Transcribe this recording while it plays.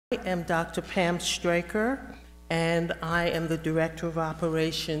I am Dr. Pam Straker, and I am the Director of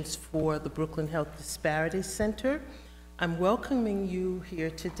Operations for the Brooklyn Health Disparities Center. I'm welcoming you here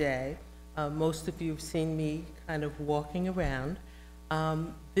today. Most of you have seen me kind of walking around.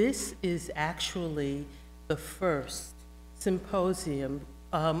 This is actually the first symposium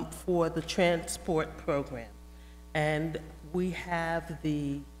for the transport program. And we have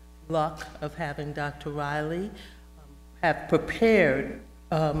the luck of having Dr. Riley have prepared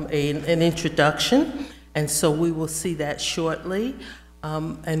an introduction, and so we will see that shortly.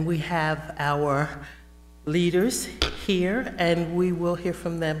 And we have our leaders here, and we will hear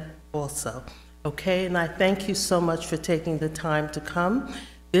from them also. Okay, and I thank you so much for taking the time to come.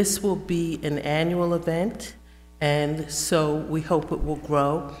 This will be an annual event, and so we hope it will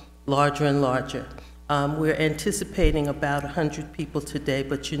grow larger and larger. We're anticipating about 100 people today,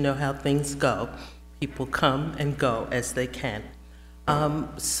 but you know how things go. People come and go as they can.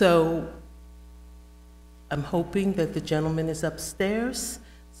 So I'm hoping that the gentleman is upstairs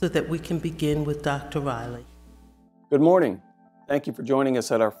so that we can begin with Dr. Riley. Good morning. Thank you for joining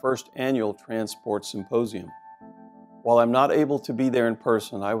us at our first annual Transport Symposium. While I'm not able to be there in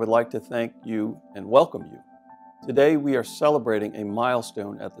person, I would like to thank you and welcome you. Today we are celebrating a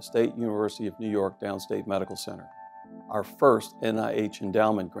milestone at the State University of New York Downstate Medical Center, our first NIH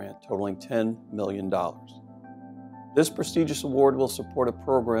endowment grant totaling $10 million. This prestigious award will support a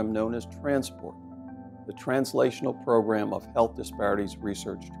program known as Transport, the Translational Program of Health Disparities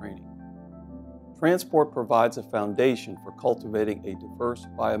Research Training. Transport provides a foundation for cultivating a diverse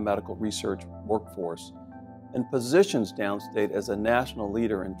biomedical research workforce and positions Downstate as a national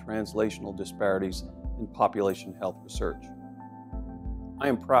leader in translational disparities in population health research. I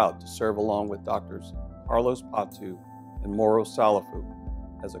am proud to serve along with Drs. Carlos Patu and Moro Salafu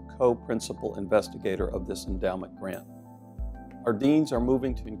as a co-principal investigator of this endowment grant. Our deans are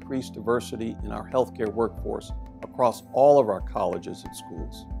moving to increase diversity in our healthcare workforce across all of our colleges and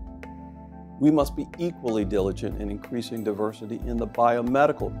schools. We must be equally diligent in increasing diversity in the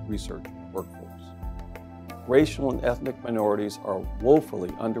biomedical research workforce. Racial and ethnic minorities are woefully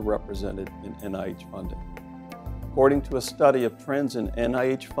underrepresented in NIH funding. According to a study of trends in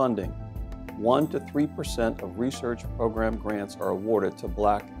NIH funding, 1 to 3% of research program grants are awarded to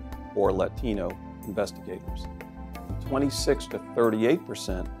Black or Latino investigators, and 26 to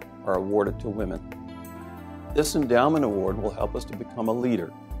 38% are awarded to women. This endowment award will help us to become a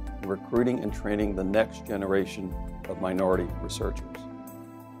leader in recruiting and training the next generation of minority researchers.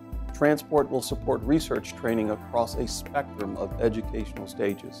 Transport will support research training across a spectrum of educational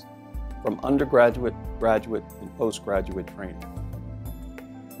stages, from undergraduate, graduate, and postgraduate training.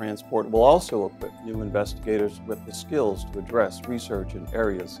 Transport will also equip new investigators with the skills to address research in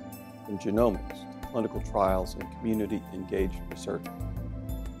areas from genomics to clinical trials and community-engaged research.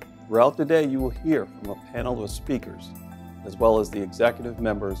 Throughout the day, you will hear from a panel of speakers, as well as the executive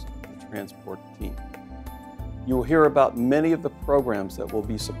members of the Transport team. You will hear about many of the programs that will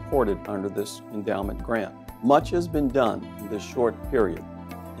be supported under this endowment grant. Much has been done in this short period,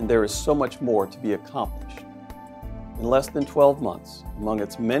 and there is so much more to be accomplished. In less than 12 months, among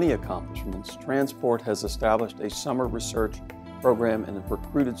its many accomplishments, Transport has established a summer research program and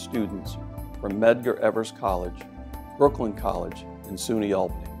recruited students from Medgar Evers College, Brooklyn College, and SUNY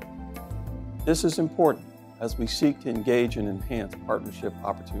Albany. This is important as we seek to engage and enhance partnership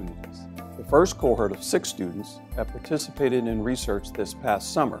opportunities. The first cohort of 6 students have participated in research this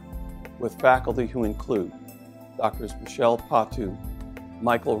past summer with faculty who include Drs. Michelle Patu,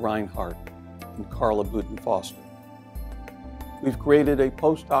 Michael Reinhardt, and Carla Booten-Foster. We've created a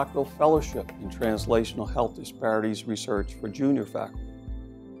post-doctoral fellowship in translational health disparities research for junior faculty.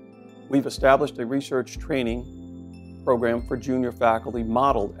 We've established a research training program for junior faculty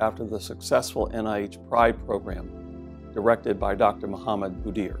modeled after the successful NIH PRIDE program directed by Dr. Mohammed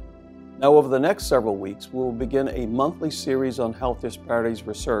Boudir. Now, over the next several weeks, we will begin a monthly series on health disparities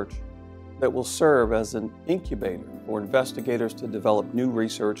research that will serve as an incubator for investigators to develop new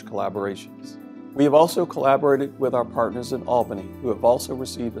research collaborations. We have also collaborated with our partners in Albany, who have also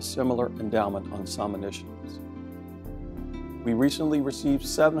received a similar endowment on some initiatives. We recently received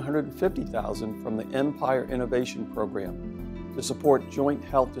 $750,000 from the Empire Innovation Program to support joint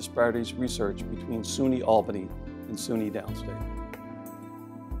health disparities research between SUNY Albany and SUNY Downstate.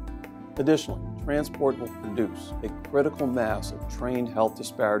 Additionally, Transport will produce a critical mass of trained health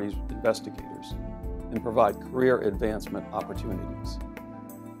disparities investigators and provide career advancement opportunities.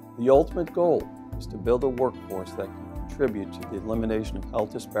 The ultimate goal is to build a workforce that can contribute to the elimination of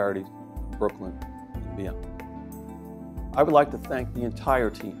health disparities in Brooklyn and beyond. I would like to thank the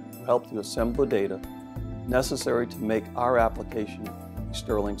entire team who helped to assemble the data necessary to make our application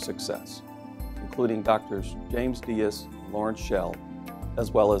sterling success, including Drs. James Diaz and Lawrence Schell,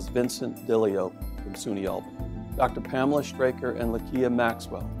 as well as Vincent Dillio from SUNY Albany. Dr. Pamela Straker and Lakia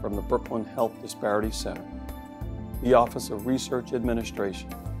Maxwell from the Brooklyn Health Disparities Center, the Office of Research Administration,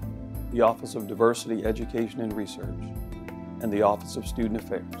 the Office of Diversity, Education and Research, and the Office of Student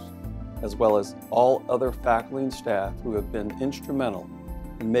Affairs, as well as all other faculty and staff who have been instrumental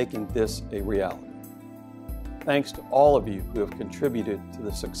in making this a reality. Thanks to all of you who have contributed to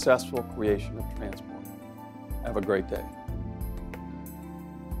the successful creation of Transport. Have a great day.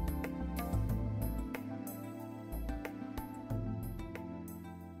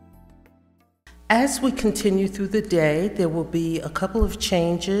 As we continue through the day, there will be a couple of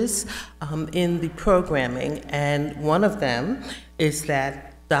changes in the programming, and one of them is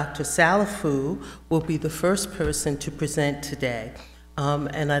that Dr. Salafu will be the first person to present today.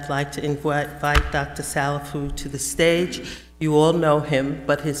 And I'd like to invite Dr. Salafu to the stage. You all know him,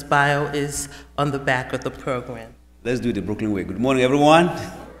 but his bio is on the back of the program. Let's do it the Brooklyn way. Good morning, everyone.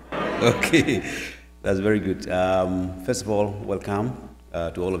 Okay, that's very good. First of all, welcome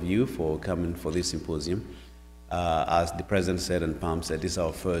to all of you for coming for this symposium. As the President said and Pam said, this is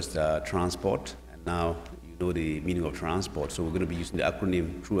our first transport, and now you know the meaning of transport, so we're going to be using the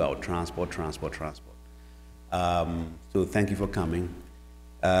acronym throughout: transport. So thank you for coming.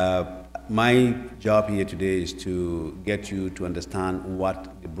 My job here today is to get you to understand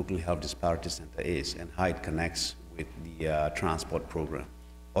what the Brooklyn Health Disparities Center is and how it connects with the transport program.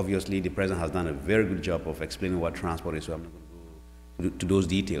 Obviously, the President has done a very good job of explaining what transport is, so I'm not going to those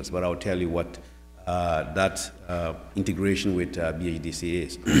details, but I'll tell you what that integration with BHDC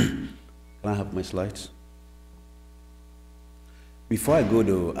is. Can I have my slides? Before I go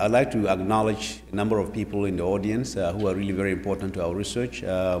though, I'd like to acknowledge a number of people in the audience who are really very important to our research.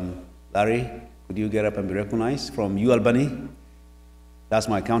 Larry, could you get up and be recognized from UAlbany? That's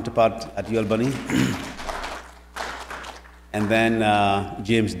my counterpart at UAlbany. And then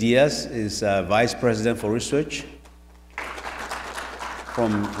James Diaz is Vice President for Research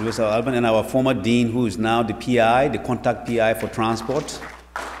from University of Albany, and our former dean, who is now the PI, the contact PI for transport.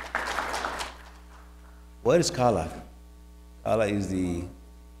 Where is Carla? Carla is the,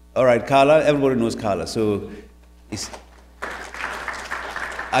 all right, Carla, everybody knows Carla. So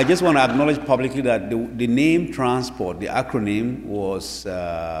I just want to acknowledge publicly that the name transport, the acronym was,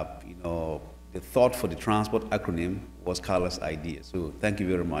 the thought for the transport acronym was Carla's idea. So thank you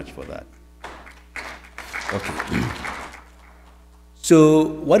very much for that. Okay. So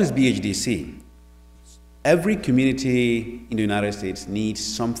what is BHDC? Every community in the United States needs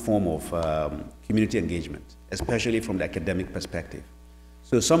some form of community engagement, especially from the academic perspective.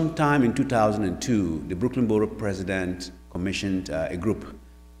 So sometime in 2002, the Brooklyn Borough President commissioned a group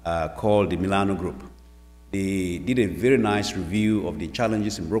called the Milano Group. They did a very nice review of the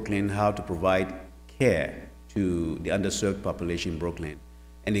challenges in Brooklyn, how to provide care to the underserved population in Brooklyn.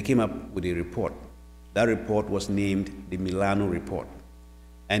 And they came up with a report. That report was named the Milano Report.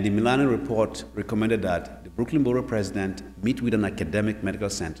 And the Milano Report recommended that the Brooklyn Borough President meet with an academic medical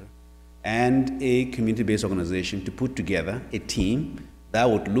center and a community-based organization to put together a team that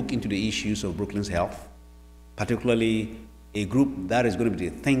would look into the issues of Brooklyn's health, particularly a group that is going to be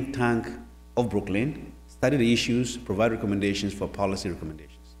the think tank of Brooklyn, study the issues, provide recommendations for policy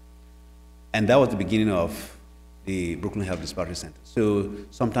recommendations. And that was the beginning of the Brooklyn Health Disparities Center. So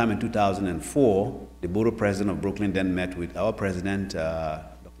sometime in 2004, the Borough President of Brooklyn then met with our President, Dr.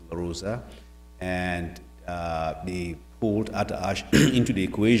 LaRosa, and they pulled Ash into the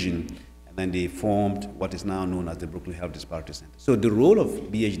equation, and then they formed what is now known as the Brooklyn Health Disparities Center. So the role of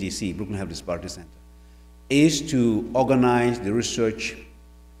BHDC, Brooklyn Health Disparities Center, is to organize the research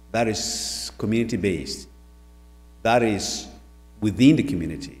that is community-based, that is within the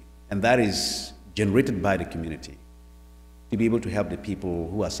community, and that is generated by the community, to be able to help the people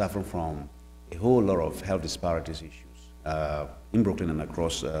who are suffering from a whole lot of health disparities issues in Brooklyn and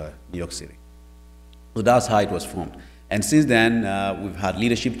across New York City. So that's how it was formed. And since then, we've had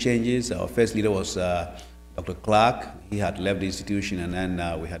leadership changes. Our first leader was Dr. Clark. He had left the institution, and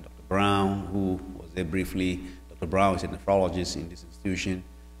then we had Dr. Brown, who was there briefly. Dr. Brown is a nephrologist in this institution.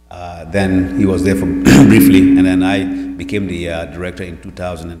 Then he was there for briefly, and then I became the director in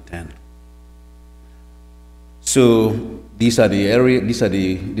 2010. So these are the area, this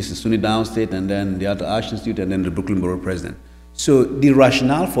is SUNY Downstate, and then the other Ash Institute, and then the Brooklyn Borough President. So the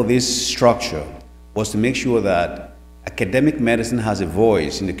rationale for this structure was to make sure that academic medicine has a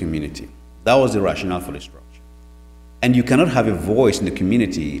voice in the community. That was the rationale for the structure. And you cannot have a voice in the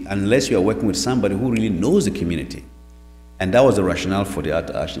community unless you are working with somebody who really knows the community. And that was the rationale for the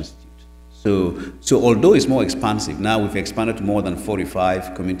Ash Institute. So although it's more expansive, now we've expanded to more than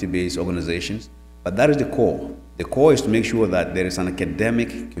 45 community-based organizations, but that is the core. The core is to make sure that there is an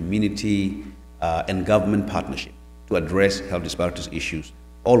academic, community, and government partnership to address health disparities issues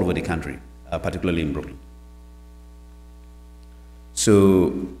all over the country, particularly in Brooklyn.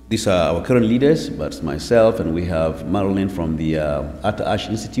 So these are our current leaders, but myself, and we have Marilyn from the Arthur Ashe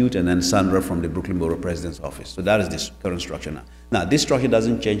Institute, and then Sandra from the Brooklyn Borough President's Office. So that is this current structure now. Now, this structure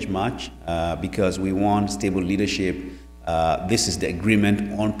doesn't change much because we want stable leadership. This is the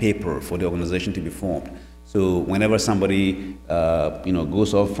agreement on paper for the organization to be formed. So whenever somebody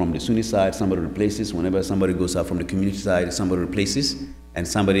goes off from the SUNY side, somebody replaces. Whenever somebody goes out from the community side, somebody replaces. And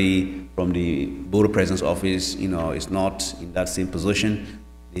somebody from the Borough President's Office, is not in that same position,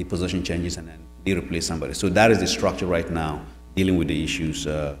 the position changes and then they replace somebody. So that is the structure right now dealing with the issues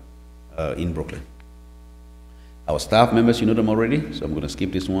in Brooklyn. Our staff members, you know them already, so I'm going to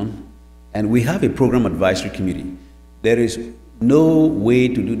skip this one. And we have a program advisory committee. There is no way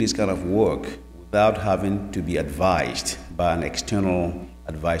to do this kind of work without having to be advised by an external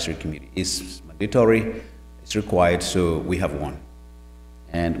advisory committee. It's mandatory, it's required, so we have one.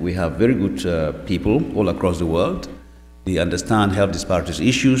 And we have very good people all across the world. They understand health disparities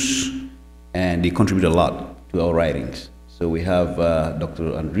issues, and they contribute a lot to our writings. So we have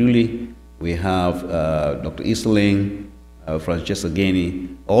Dr. Andruli, we have Dr. Isling, Francesca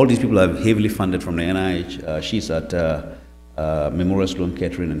Gainey. All these people are heavily funded from the NIH. She's at Memorial Sloan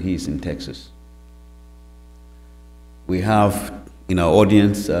Kettering, and he's in Texas. We have in our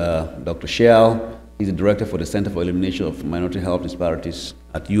audience Dr. Shell. He's the director for the Center for Elimination of Minority Health Disparities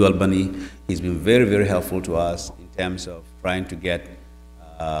at UAlbany. He's been very, very helpful to us in terms of trying to get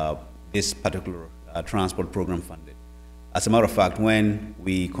this particular transport program funded. As a matter of fact, when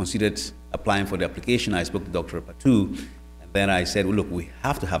we considered applying for the application, I spoke to Dr. Patu, and then I said, well, look, we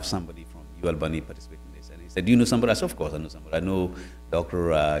have to have somebody from UAlbany participate in this. And he said, do you know somebody? I said, of course I know somebody. I know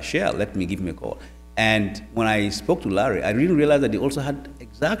Dr. Shell. Give me a call. And when I spoke to Larry, I really realized that they also had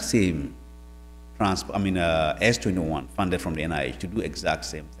exact same S21 funded from the NIH to do exact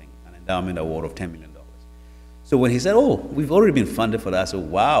same thing, an endowment award of $10 million. So when he said, oh, we've already been funded for that, I said,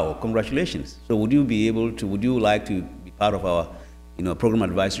 wow, congratulations. So would you like to be part of our program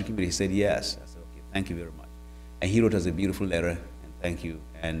advisory committee? He said, yes. I said, okay, thank you very much. And he wrote us a beautiful letter, and thank you,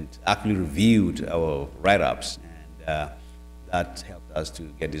 and actually reviewed our write-ups, and that helped us to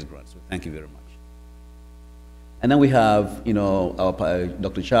get this grant. So thank you very much. And then we have, our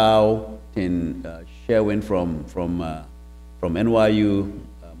Dr. Chow, Tin Sherwin from NYU,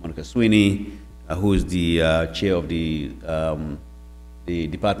 Monica Sweeney, who is the chair of the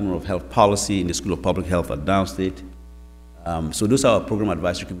Department of Health Policy in the School of Public Health at Downstate. So those are our program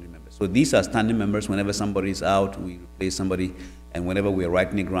advisory committee members. So these are standing members. Whenever somebody is out, we replace somebody, and whenever we are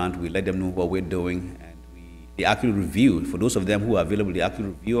writing a grant, we let them know what we're doing, and they actually review. For those of them who are available, they actually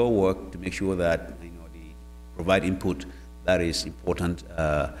review our work to make sure that they provide input that is important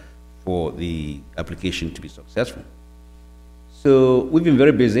for the application to be successful. So we've been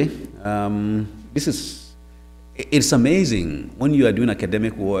very busy. It's amazing when you are doing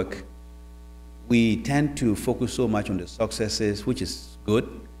academic work. We tend to focus so much on the successes, which is good,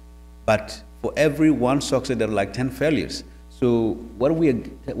 but for every one success, there are like 10 failures. So what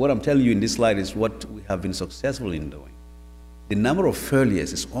I'm telling you in this slide is what we have been successful in doing. The number of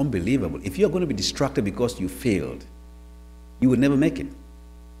failures is unbelievable. If you're going to be distracted because you failed, you will never make it.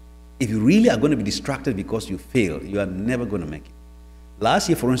 If you really are going to be distracted because you failed, you are never going to make it. Last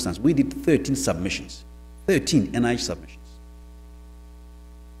year, for instance, we did 13 submissions, 13 NIH submissions.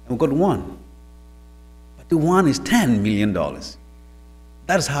 And we got one. But the one is $10 million.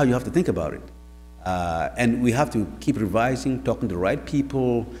 That is how you have to think about it. And we have to keep revising, talking to the right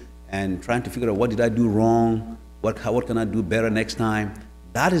people, and trying to figure out what did I do wrong, what can I do better next time.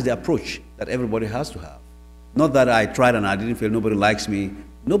 That is the approach that everybody has to have. Not that I tried and I didn't fail, nobody likes me.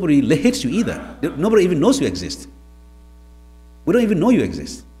 Nobody hates you either. Nobody even knows you exist. We don't even know you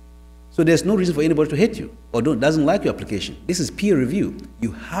exist. So there's no reason for anybody to hate you or doesn't like your application. This is peer review.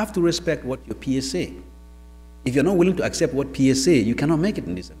 You have to respect what your peers say. If you're not willing to accept what peers say, you cannot make it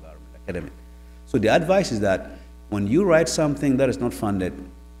in this environment, academic. So the advice is that when you write something that is not funded,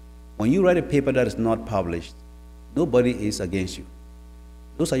 when you write a paper that is not published, nobody is against you.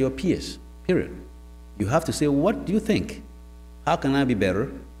 Those are your peers, period. You have to say, what do you think? How can I be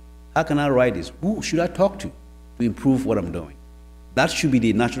better? How can I write this? Who should I talk to improve what I'm doing? That should be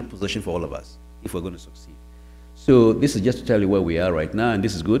the natural position for all of us if we're going to succeed. So this is just to tell you where we are right now, and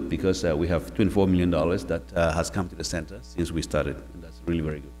this is good because we have $24 million that has come to the center since we started, and that's really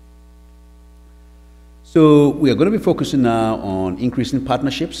very good. So we are going to be focusing now on increasing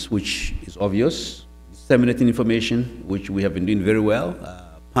partnerships, which is obvious, disseminating information, which we have been doing very well.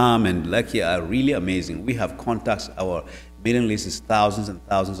 Pam and Lucky are really amazing. We have contacts. Our mailing list is thousands and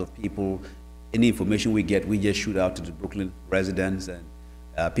thousands of people. Any information we get, we just shoot out to the Brooklyn residents,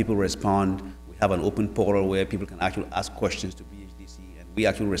 and people respond. We have an open portal where people can actually ask questions to BHDC, and we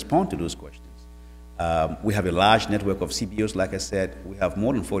actually respond to those questions. We have a large network of CBOs, like I said. We have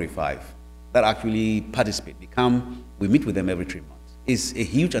more than 45 that actually participate. We meet with them every 3 months. It's a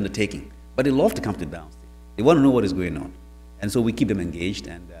huge undertaking, but they love to come to Downstate. They want to know what is going on. And so we keep them engaged,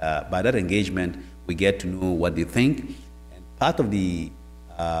 and by that engagement, we get to know what they think. And part of the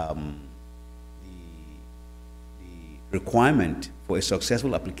requirement for a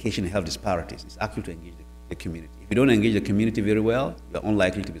successful application in health disparities is actually to engage the community. If you don't engage the community very well, you're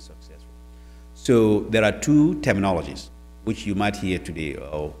unlikely to be successful. So there are two terminologies which you might hear today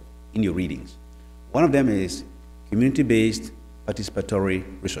or in your readings. One of them is community-based participatory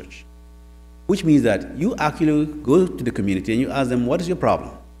research, which means that you actually go to the community and you ask them, what is your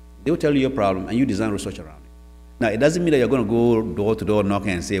problem? They will tell you your problem, and you design research around it. Now, it doesn't mean that you're going to go door to door knocking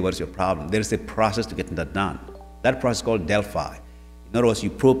and say, what is your problem? There is a process to getting that done. That process is called Delphi. In other words, you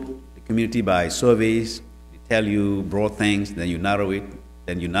probe the community by surveys, they tell you broad things, then you narrow it,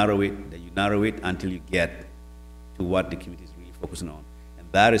 then you narrow it, then you narrow it until you get to what the community is really focusing on. And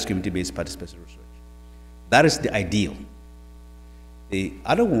that is community-based participatory research. That is the ideal. The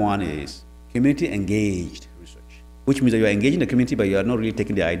other one is community-engaged research, which means that you are engaging the community, but you are not really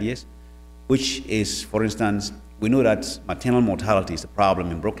taking the ideas, which is, for instance, we know that maternal mortality is a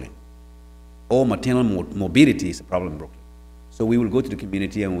problem in Brooklyn, or maternal morbidity is a problem in Brooklyn. So we will go to the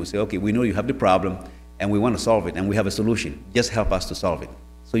community and we'll say, okay, we know you have the problem, and we want to solve it, and we have a solution. Just help us to solve it.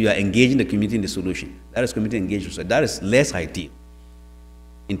 So you are engaging the community in the solution. That is community engaged research. That is less ideal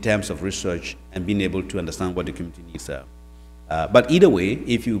in terms of research and being able to understand what the community needs are. But either way,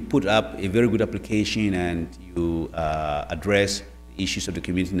 if you put up a very good application and you address the issues of the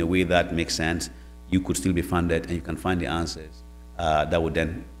community in a way that makes sense, you could still be funded, and you can find the answers that would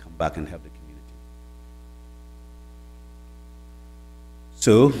then come back and help the community.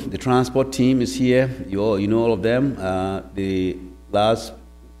 So the transport team is here. You know all of them. The last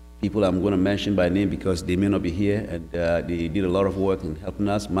people I'm going to mention by name because they may not be here, and they did a lot of work in helping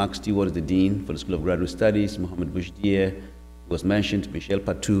us. Mark Stewart is the Dean for the School of Graduate Studies. Mohammed Bushdier was mentioned. Michelle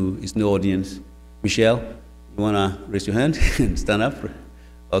Patou is in the audience. Michelle, you want to raise your hand and stand up?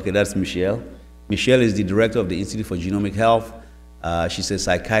 Okay, that's Michelle. Michelle is the director of the Institute for Genomic Health. She's a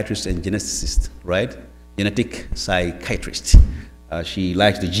psychiatrist and geneticist, right? Genetic psychiatrist. She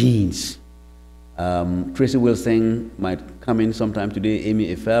likes the genes. Tracy Wilson might come in sometime today.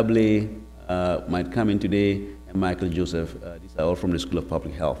 Amy Efable might come in today, and Michael Joseph. These are all from the School of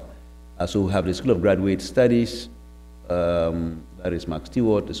Public Health. So we have the School of Graduate Studies. That is Mark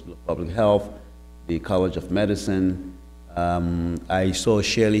Stewart, the School of Public Health, the College of Medicine. I saw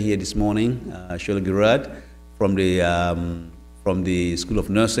Shirley here this morning, Shirley Gerard, from the School of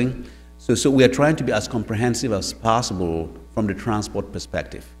Nursing. So we are trying to be as comprehensive as possible from the transport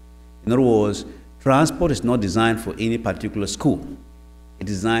perspective. In other words, transport is not designed for any particular school. It's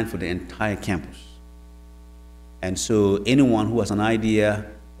designed for the entire campus. And so anyone who has an idea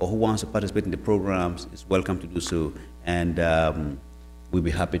or who wants to participate in the programs is welcome to do so. And we'll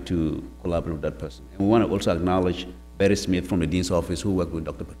be happy to collaborate with that person. And we want to also acknowledge Barry Smith from the Dean's Office, who worked with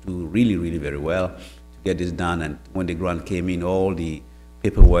Dr. Patou really, really very well to get this done. And when the grant came in, all the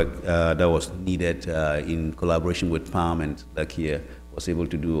paperwork that was needed in collaboration with Pam and Lakia was able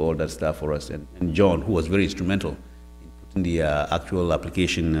to do all that stuff for us. And John, who was very instrumental in putting the actual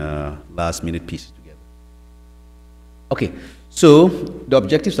application last-minute pieces together. Okay, so the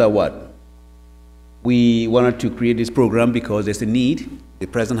objectives are what? We wanted to create this program because there's a need. The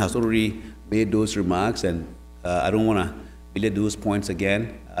president has already made those remarks, and I don't want to belay those points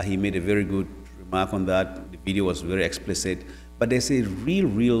again. He made a very good remark on that. The video was very explicit. But there's a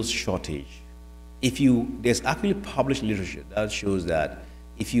real shortage. There's actually published literature that shows that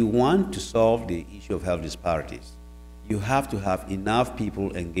if you want to solve the issue of health disparities, you have to have enough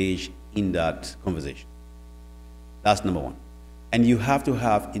people engaged in that conversation. That's number one. And you have to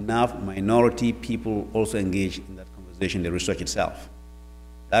have enough minority people also engaged in that conversation, the research itself.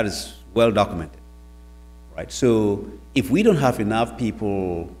 That is well documented, right? So if we don't have enough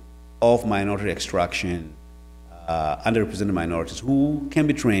people of minority extraction, underrepresented minorities who can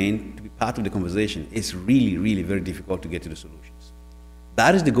be trained to be part of the conversation, it's really very difficult to get to the solutions.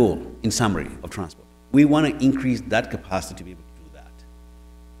 That is the goal, in summary, of transport. We want to increase that capacity to be able to do that.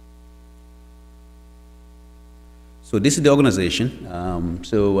 So this is the organization.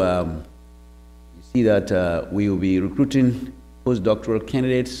 You see that we will be recruiting post-doctoral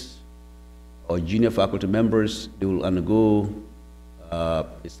candidates or junior faculty members. They will undergo a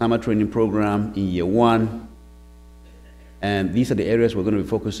summer training program in year 1. And these are the areas we're going to be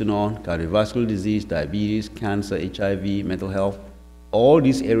focusing on: cardiovascular disease, diabetes, cancer, HIV, mental health. All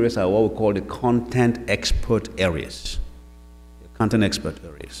these areas are what we call the content expert areas. Content expert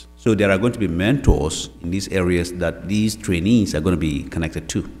areas. So there are going to be mentors in these areas that these trainees are going to be connected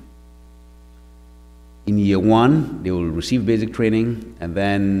to. In year 1, they will receive basic training, and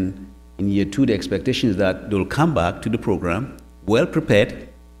then in year 2, the expectation is that they will come back to the program well prepared.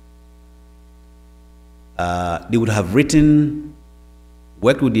 They would have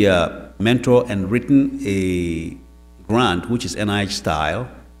worked with their mentor and written a grant, which is NIH style,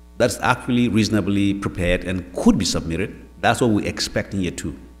 that's actually reasonably prepared and could be submitted. That's what we expect in year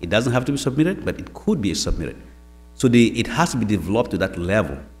 2. It doesn't have to be submitted, but it could be submitted. So it has to be developed to that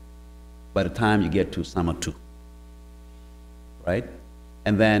level by the time you get to summer 2, right?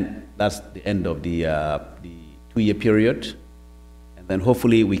 And then that's the end of the 2-year period. And then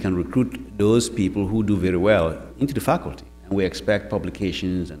hopefully we can recruit those people who do very well into the faculty. And we expect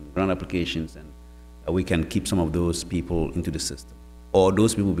publications and grant applications, and we can keep some of those people into the system. Or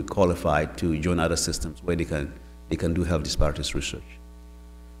those people will be qualified to join other systems where they can do health disparities research.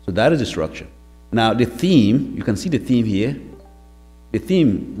 So that is the structure. Now the theme, you can see the theme here. The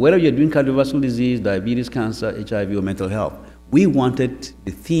theme, whether you're doing cardiovascular disease, diabetes, cancer, HIV, or mental health, we wanted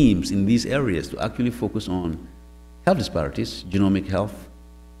the themes in these areas to actually focus on health disparities, genomic health,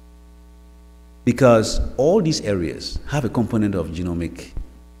 because all these areas have a component of genomic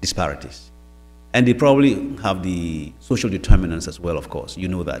disparities. And they probably have the social determinants as well, of course. You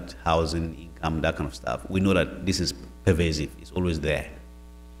know that, housing, income, that kind of stuff. We know that this is pervasive, it's always there.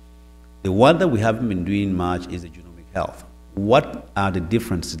 The one that we haven't been doing much is the genomic health. What are the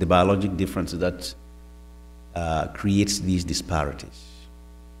differences, the biologic differences that creates these disparities?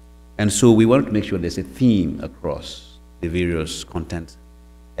 And so we want to make sure there's a theme across the various content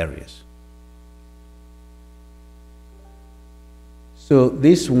areas. So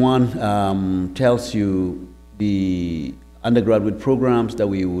this one tells you the undergraduate programs that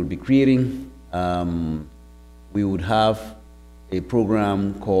we will be creating. We would have a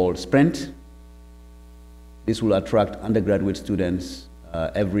program called Sprint. This will attract undergraduate students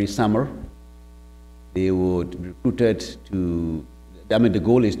every summer. They would be recruited to, the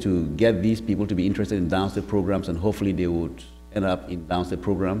goal is to get these people to be interested in Downstate programs, and hopefully they would end up in Downstate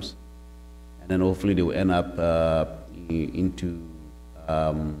programs. And then hopefully they will end up into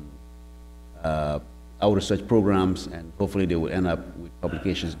our research programs, and hopefully they will end up with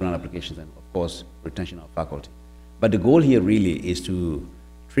publications, grant applications, and of course, retention of faculty. But the goal here really is to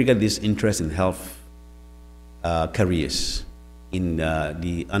trigger this interest in health careers in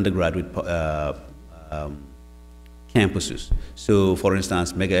the undergraduate campuses. So for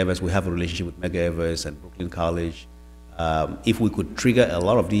instance, Medgar Evers, we have a relationship with Medgar Evers and Brooklyn College. If we could trigger a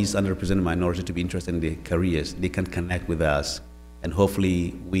lot of these underrepresented minorities to be interested in their careers, they can connect with us, and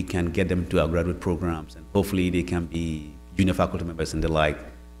hopefully we can get them to our graduate programs, and hopefully they can be junior faculty members and the like,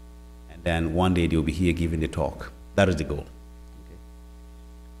 and then one day they'll be here giving the talk. That is the goal. Okay.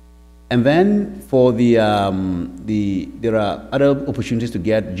 And then for there are other opportunities to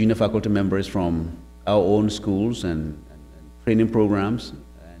get junior faculty members from our own schools and training programs,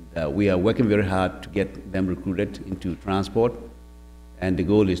 and we are working very hard to get them recruited into transport, and the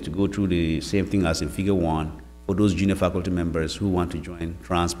goal is to go through the same thing as in Figure 1 for those junior faculty members who want to join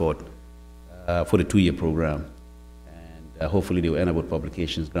transport for the 2-year program, and hopefully they will end up with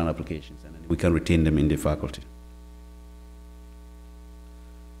publications, grant applications, and then we can retain them in the faculty.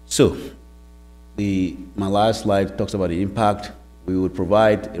 So my last slide talks about the impact. We will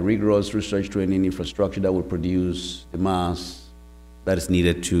provide a rigorous research training infrastructure that will produce the mass that is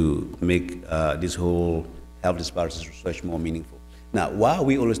needed to make this whole health disparities research more meaningful. Now, why are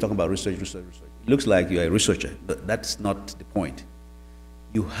we always talking about research? It looks like you're a researcher, but that's not the point.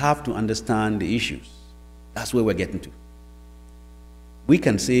 You have to understand the issues. That's where we're getting to. We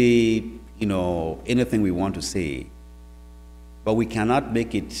can say, anything we want to say, but we cannot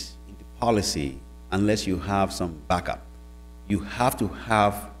make it into policy unless you have some backup. You have to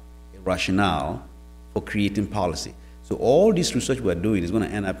have a rationale for creating policy. So all this research we're doing is going to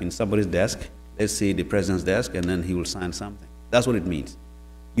end up in somebody's desk, let's say the president's desk, and then he will sign something. That's what it means.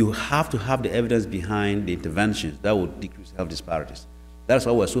 You have to have the evidence behind the interventions that will decrease health disparities. That's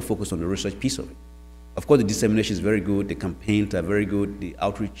why we're so focused on the research piece of it. Of course, the dissemination is very good, the campaigns are very good, the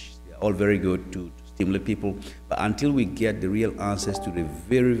outreach, they're all very good to stimulate people. But until we get the real answers to the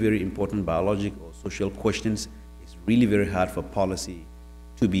very, very important biologic or social questions, it's really very hard for policy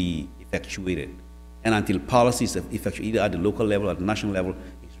to be effectuated. And until policies are effective, either at the local level or at the national level,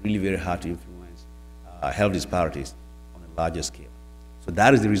 it's really very hard to influence health disparities on a larger scale. So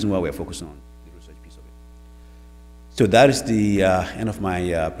that is the reason why we're focusing on the research piece of it. So that is the end of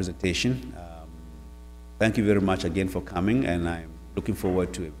my presentation. Thank you very much again for coming, and I'm looking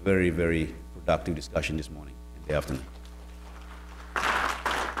forward to a very, very productive discussion this morning and the afternoon.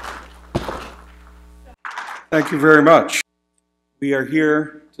 Thank you very much. We are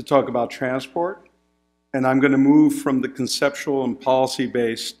here to talk about transport, and I'm going to move from the conceptual and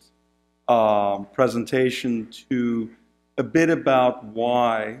policy-based presentation to a bit about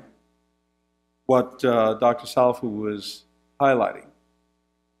why, what Dr. Salfu was highlighting.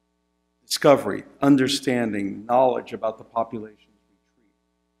 Discovery, understanding, knowledge about the populations we treat,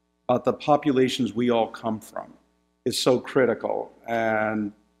 about the populations we all come from is so critical.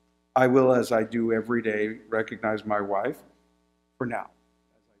 And I will, as I do every day, recognize my wife for now.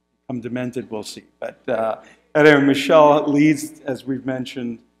 As I become demented, we'll see. But anyway, Michelle leads, as we've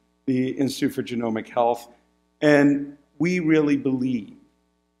mentioned, the Institute for Genomic Health. And we really believe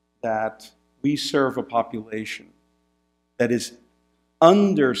that we serve a population that is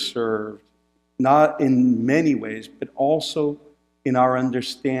underserved, not in many ways, but also in our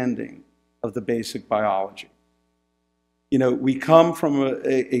understanding of the basic biology. You know, we come from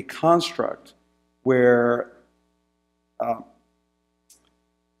a construct where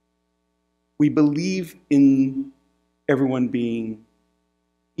we believe in everyone being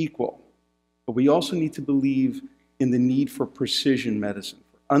equal, but we also need to believe in the need for precision medicine,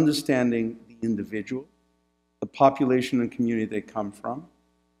 for understanding the individual, the population and community they come from,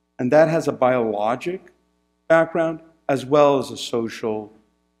 and that has a biologic background as well as a social,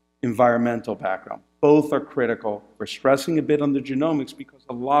 environmental background. Both are critical. We're stressing a bit on the genomics because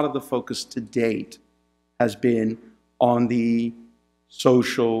a lot of the focus to date has been on the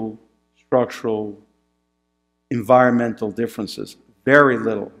social, structural, environmental differences. Very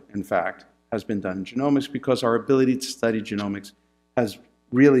little, in fact, has been done in genomics because our ability to study genomics has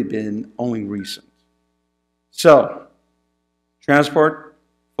really been only recent. So, transport,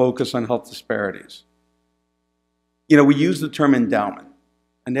 focus on health disparities. You know, we use the term endowment,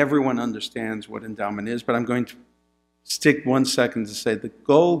 and everyone understands what endowment is, but I'm going to stick 1 second to say the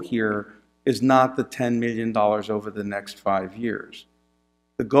goal here is not the $10 million over the next 5 years.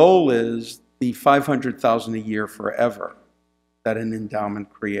 The goal is the $500,000 a year forever that an endowment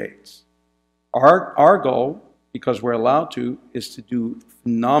creates. Our goal, because we're allowed to, is to do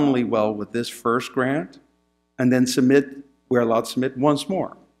phenomenally well with this first grant, and then we're allowed to submit once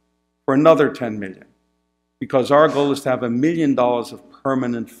more for another $10 million. Because our goal is to have $1 million of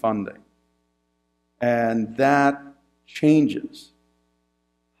permanent funding. And that changes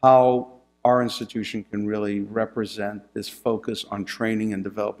how our institution can really represent this focus on training and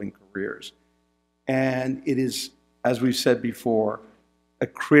developing careers. And it is, as we've said before, a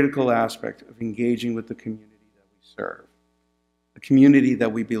critical aspect of engaging with the community that we serve, the community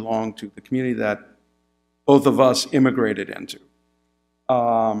that we belong to, the community that both of us immigrated into.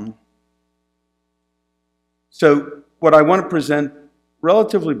 So what I want to present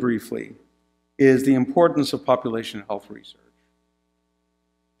relatively briefly is the importance of population health research.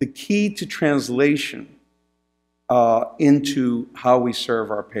 The key to translation into how we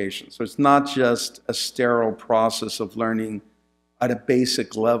serve our patients. So it's not just a sterile process of learning at a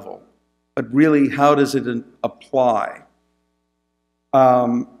basic level, but really how does it apply?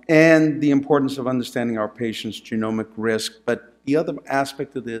 And the importance of understanding our patients' genomic risk. But the other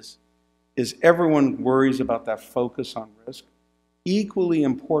aspect of this is everyone worries about that focus on risk. Equally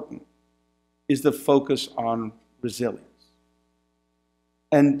important is the focus on resilience.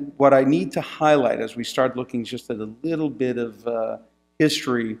 And what I need to highlight as we start looking just at a little bit of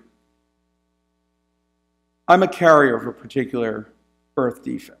history, I'm a carrier of a particular birth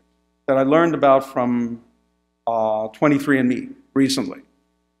defect that I learned about from 23andMe recently,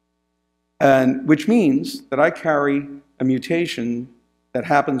 and which means that I carry a mutation that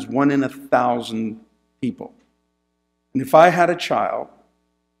happens 1 in 1,000 people. And if I had a child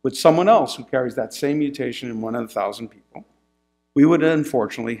with someone else who carries that same mutation in 1 in 1,000 people, we would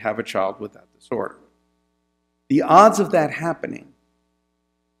unfortunately have a child with that disorder. The odds of that happening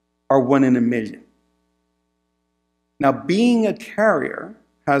are 1 in 1,000,000. Now, being a carrier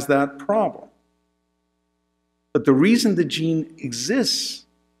has that problem. But the reason the gene exists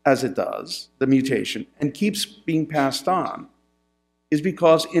as it does, the mutation, and keeps being passed on, is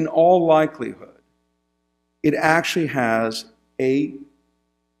because in all likelihood, it actually has a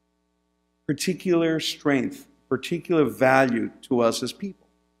particular strength, particular value to us as people.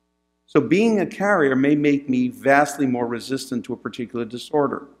 So being a carrier may make me vastly more resistant to a particular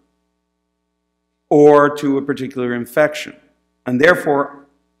disorder. or to a particular infection. And therefore,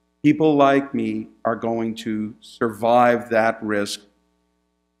 people like me are going to survive that risk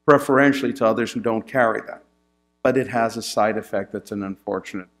preferentially to others who don't carry that. But it has a side effect that's an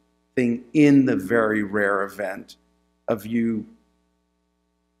unfortunate thing in the very rare event of you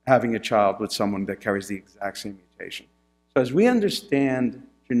having a child with someone that carries the exact same mutation. So as we understand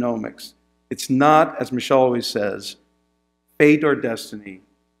genomics, it's not, as Michelle always says, fate or destiny.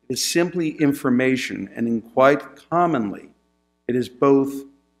 It is simply information, and in quite commonly, it is both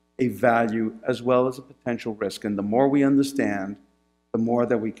a value as well as a potential risk. And the more we understand, the more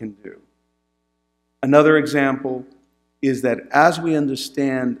that we can do. Another example is that as we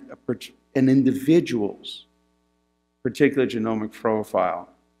understand an individual's particular genomic profile,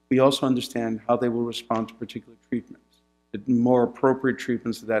 we also understand how they will respond to particular treatments, the more appropriate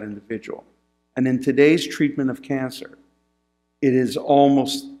treatments to that individual. And in today's treatment of cancer, it has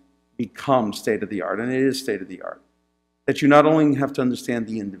almost become state-of-the-art, and it is state-of-the-art, that you not only have to understand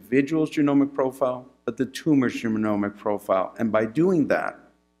the individual's genomic profile, but the tumor's genomic profile. And by doing that,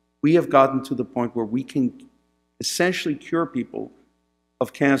 we have gotten to the point where we can essentially cure people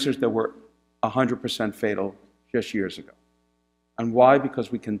of cancers that were 100% fatal just years ago. And why?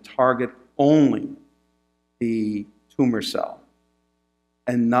 Because we can target only the tumor cell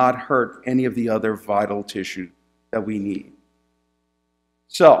and not hurt any of the other vital tissue that we need.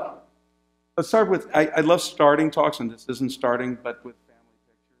 So, let's start with, I love starting talks, and this isn't starting, but with family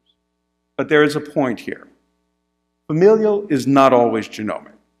pictures. But there is a point here. Familial is not always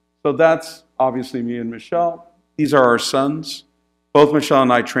genomic. So that's obviously me and Michelle. These are our sons. Both Michelle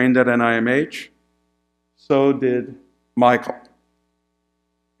and I trained at NIMH. So did Michael.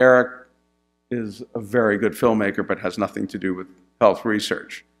 Eric is a very good filmmaker, but has nothing to do with health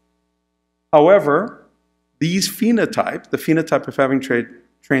research. However, these phenotypes, the phenotype of having trained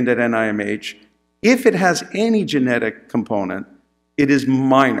at NIMH, if it has any genetic component, it is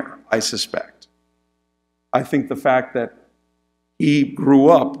minor, I suspect. I think the fact that he grew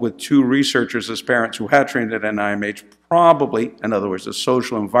up with two researchers as parents who had trained at NIMH probably, in other words, the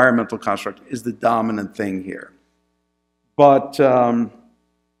social environmental construct is the dominant thing here. But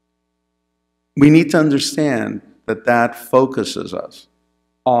we need to understand that that focuses us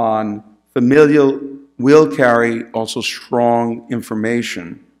on familial will carry also strong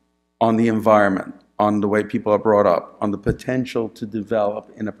information on the environment, on the way people are brought up, on the potential to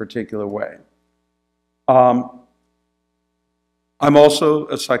develop in a particular way. I'm also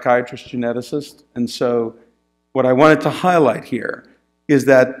a psychiatrist geneticist, and so what I wanted to highlight here is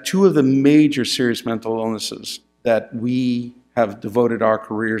that two of the major serious mental illnesses that we have devoted our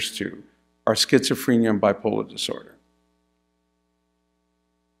careers to are schizophrenia and bipolar disorder.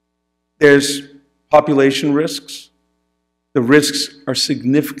 There's population risks. The risks are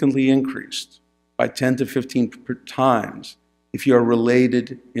significantly increased by 10 to 15 times if you are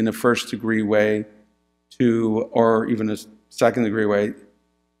related in a first-degree way to, or even a second-degree way,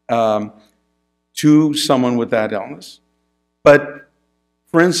 to someone with that illness. But,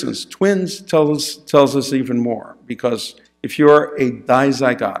 for instance, twins tells us even more, because if you're a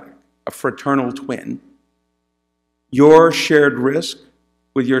dizygotic, a fraternal twin, your shared risk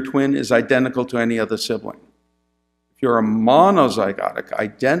with your twin is identical to any other sibling. If you're a monozygotic,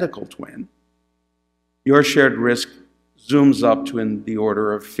 identical twin, your shared risk zooms up to in the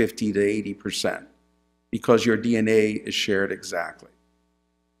order of 50 to 80%, because your DNA is shared exactly.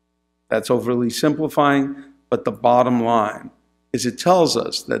 That's overly simplifying, but the bottom line is it tells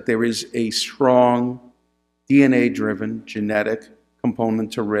us that there is a strong DNA-driven genetic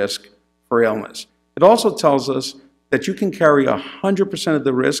component to risk for illness. It also tells us that you can carry 100% of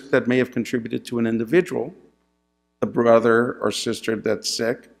the risk that may have contributed to an individual, the brother or sister that's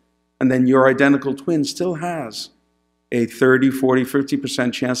sick, and then your identical twin still has a 30, 40,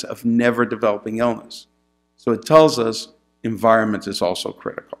 50% chance of never developing illness. So it tells us environment is also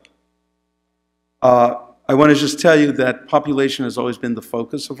critical. I want to just tell you that population has always been the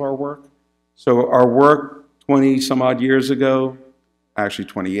focus of our work. So our work 20 some odd years ago, actually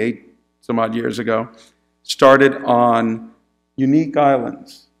 28 some odd years ago, started on unique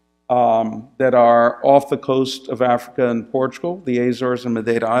islands that are off the coast of Africa and Portugal, the Azores and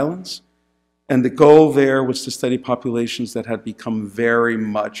Madeira Islands. And the goal there was to study populations that had become very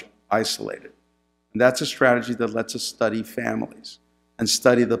much isolated. And that's a strategy that lets us study families and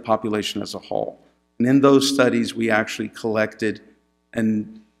study the population as a whole. And in those studies, we actually collected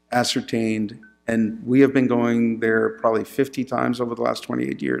and ascertained, and we have been going there probably 50 times over the last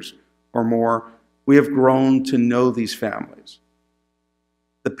 28 years or more. We have grown to know these families.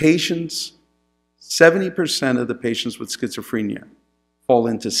 The patients, 70% of the patients with schizophrenia fall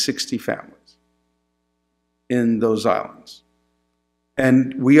into 60 families. in those islands.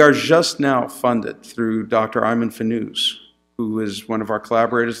 And we are just now funded through Dr. Ayman Fanouz, who is one of our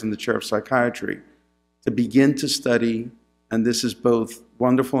collaborators and the chair of psychiatry, to begin to study, and this is both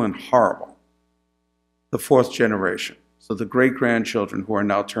wonderful and horrible, the fourth generation. So the great-grandchildren who are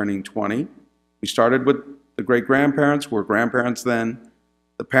now turning 20. We started with the great-grandparents who were grandparents then,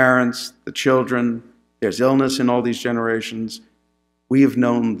 the parents, the children. There's illness in all these generations. We have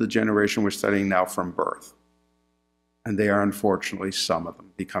known the generation we're studying now from birth. And they are, unfortunately, some of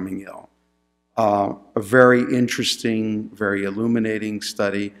them, becoming ill. A very interesting, very illuminating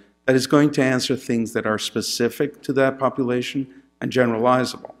study that is going to answer things that are specific to that population and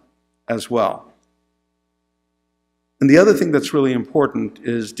generalizable as well. And the other thing that's really important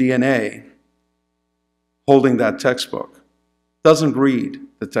is DNA, holding that textbook, doesn't read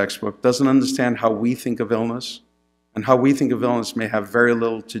the textbook, doesn't understand how we think of illness, and how we think of illness may have very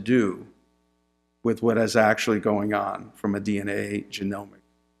little to do with what is actually going on from a DNA genomic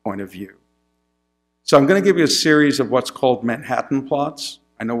point of view. So I'm going to give you a series of what's called Manhattan plots.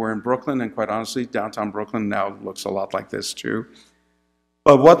 I know we're in Brooklyn, and quite honestly, downtown Brooklyn now looks a lot like this too.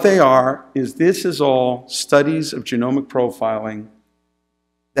 But what they are is this is all studies of genomic profiling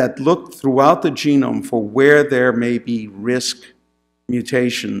that look throughout the genome for where there may be risk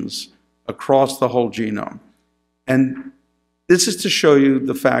mutations across the whole genome. And this is to show you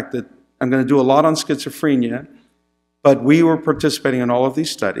the fact that I'm going to do a lot on schizophrenia, but we were participating in all of these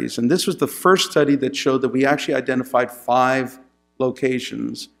studies. And this was the first study that showed that we actually identified 5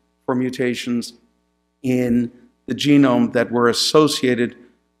 locations for mutations in the genome that were associated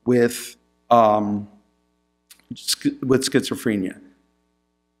with schizophrenia.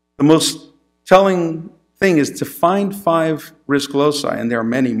 The most telling thing is to find 5 risk loci, and there are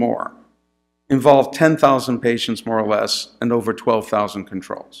many more, involve 10,000 patients more or less and over 12,000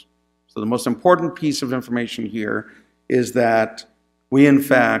 controls. So the most important piece of information here is that we in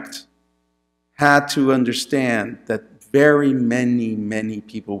fact had to understand that very many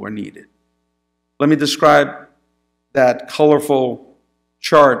people were needed. Let me describe that colorful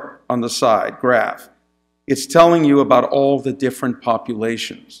chart on the side, graph. It's telling you about all the different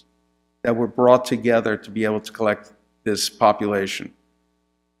populations that were brought together to be able to collect this population.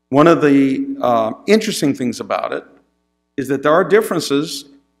 One of the interesting things about it is that there are differences,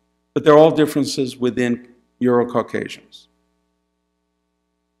 but they're all differences within Euro-Caucasians.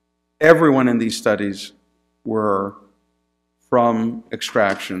 Everyone in these studies were from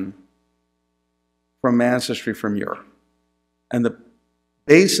extraction, from ancestry from Europe. And the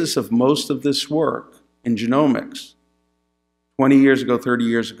basis of most of this work in genomics 20 years ago, 30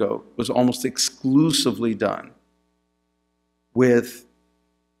 years ago, was almost exclusively done with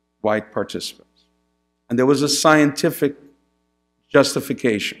white participants. And there was a scientific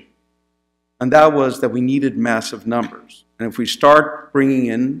justification, and that was that we needed massive numbers. And if we start bringing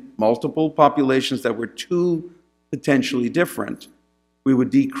in multiple populations that were too potentially different, we would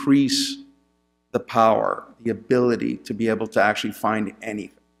decrease the power, the ability to be able to actually find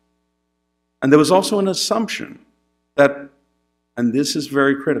anything. And there was also an assumption that, and this is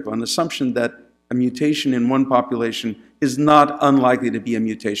very critical, an assumption that a mutation in one population is not unlikely to be a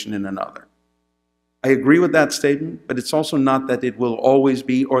mutation in another. I agree with that statement, but it's also not that it will always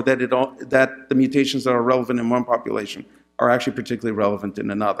be, or that, that the mutations that are relevant in one population are actually particularly relevant in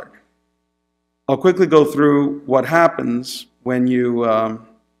another. I'll quickly go through what happens when you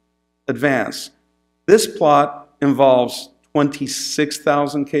advance. This plot involves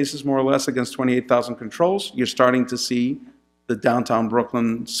 26,000 cases, more or less, against 28,000 controls. You're starting to see the downtown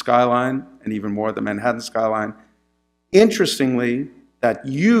Brooklyn skyline, and even more the Manhattan skyline. Interestingly, that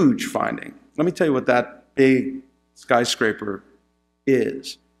huge finding, let me tell you what that big skyscraper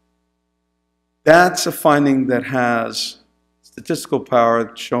is. That's a finding that has statistical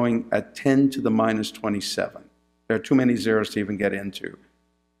power showing at 10 to the minus 27. There are too many zeros to even get into.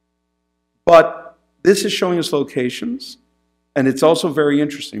 But this is showing us locations, and it's also very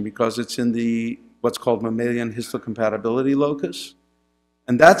interesting because it's in the what's called mammalian histocompatibility locus.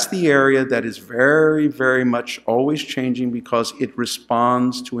 And that's the area that is very much always changing because it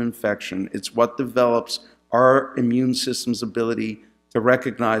responds to infection. It's what develops our immune system's ability to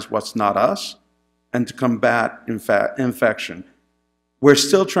recognize what's not us and to combat infection. We're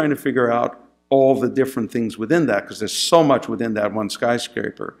still trying to figure out all the different things within that because there's so much within that one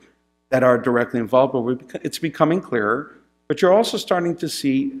skyscraper that are directly involved, but it's becoming clearer. But you're also starting to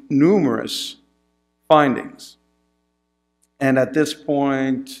see numerous findings. And at this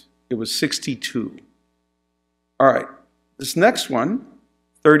point, it was 62. All right, this next one,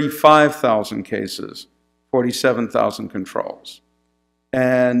 35,000 cases, 47,000 controls.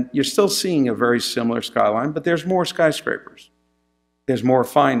 And you're still seeing a very similar skyline, but there's more skyscrapers. There's more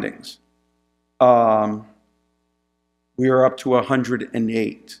findings. We are up to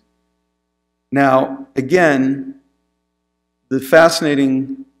 108. Now, again, the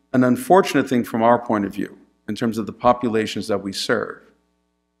fascinating and unfortunate thing from our point of view, in terms of the populations that we serve,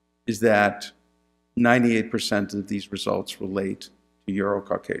 is that 98% of these results relate to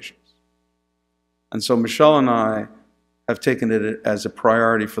Euro-Caucasians. And so Michelle and I have taken it as a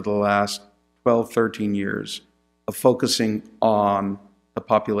priority for the last 12, 13 years of focusing on the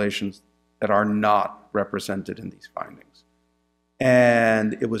populations that are not represented in these findings.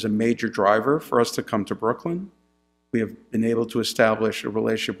 And it was a major driver for us to come to Brooklyn. We have been able to establish a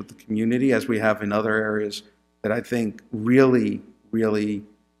relationship with the community, as we have in other areas, that I think really, really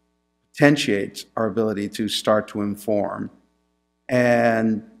potentiates our ability to start to inform.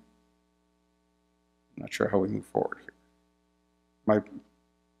 And I'm not sure how we move forward here.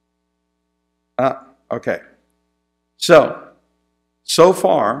 Okay. So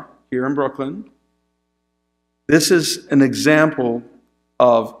far, here in Brooklyn, this is an example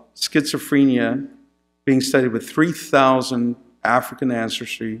of schizophrenia being studied with 3,000 African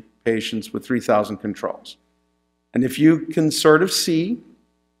ancestry patients with 3,000 controls. And if you can sort of see,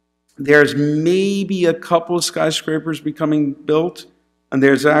 there's maybe a couple of skyscrapers becoming built, and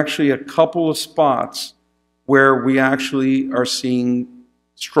there's actually a couple of spots where we actually are seeing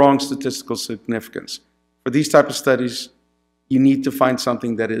strong statistical significance. For these type of studies, you need to find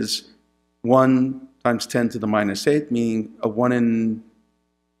something that is 1 times 10 to the minus 8, meaning a 1 in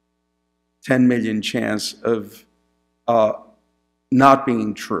 10 million chance of not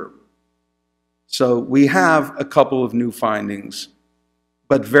being true. So we have a couple of new findings,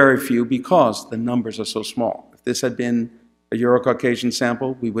 but very few because the numbers are so small. If this had been a Euro-Caucasian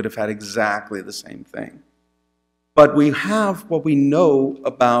sample, we would have had exactly the same thing. But we have what we know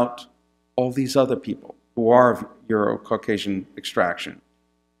about all these other people who are of Euro-Caucasian extraction.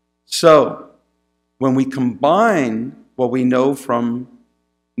 So when we combine what we know from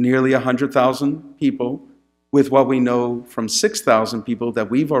nearly 100,000 people with what we know from 6,000 people that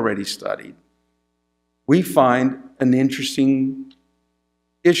we've already studied, we find an interesting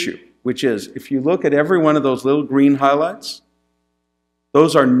issue, which is if you look at every one of those little green highlights,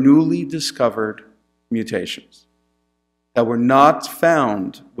 those are newly discovered mutations that were not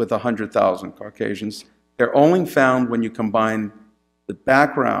found with 100,000 Caucasians. They're only found when you combine the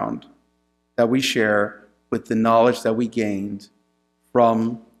background that we share with the knowledge that we gained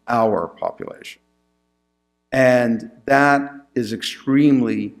from our population. And that is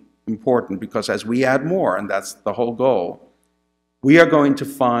extremely important because as we add more, and that's the whole goal, we are going to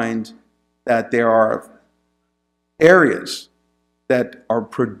find that there are areas that are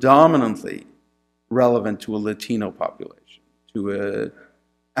predominantly relevant to a Latino population, to an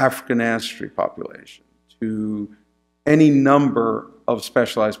African ancestry population, to any number of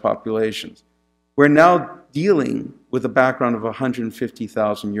specialized populations. We're now dealing with a background of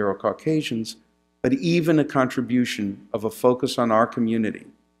 150,000 Euro-Caucasians, but even a contribution of a focus on our community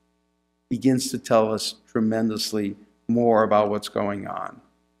begins to tell us tremendously more about what's going on.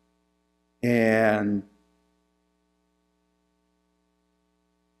 And,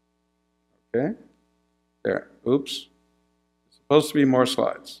 okay, there, oops. There's supposed to be more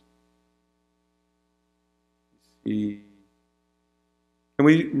slides. Can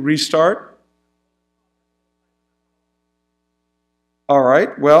we restart? All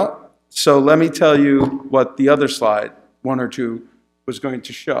right, well, so let me tell you what the other slide, 1 or 2, was going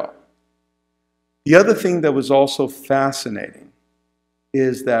to show. The other thing that was also fascinating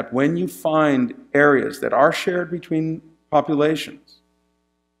is that when you find areas that are shared between populations,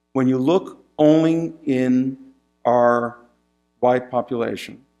 when you look only in our white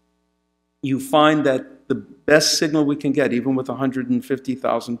population, you find that the best signal we can get, even with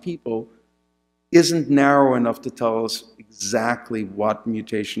 150,000 people, isn't narrow enough to tell us exactly what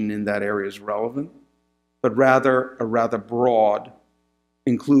mutation in that area is relevant, but rather a rather broad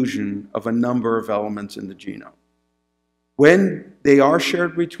inclusion of a number of elements in the genome. When they are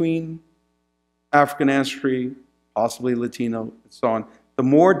shared between African ancestry, possibly Latino, and so on, the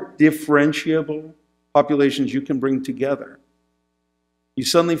more differentiable populations you can bring together, you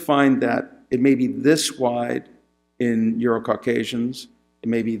suddenly find that it may be this wide in Euro-Caucasians, it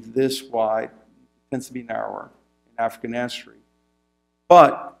may be this wide, it tends to be narrower in African ancestry.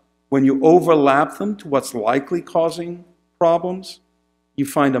 But when you overlap them to what's likely causing problems, you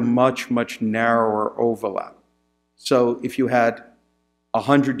find a much, much narrower overlap. So if you had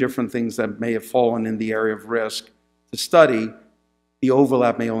 100 different things that may have fallen in the area of risk to study, the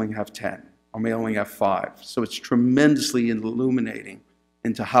overlap may only have 10 or may only have 5. So it's tremendously illuminating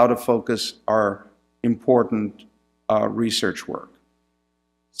into how to focus our important research work.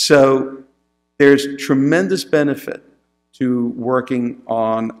 So there's tremendous benefit to working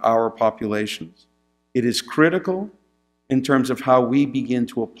on our populations. It is critical in terms of how we begin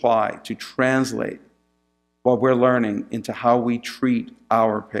to apply, to translate what we're learning into how we treat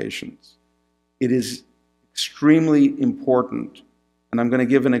our patients. It is extremely important, and I'm going to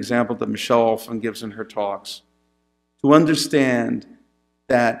give an example that Michelle often gives in her talks, to understand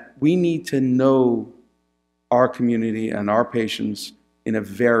that we need to know our community and our patients in a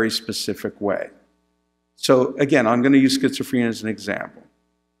very specific way. So again, I'm going to use schizophrenia as an example.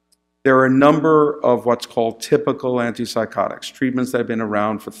 There are a number of what's called typical antipsychotics, treatments that have been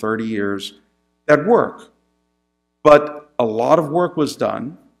around for 30 years that work. But a lot of work was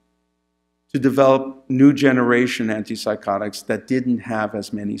done to develop new generation antipsychotics that didn't have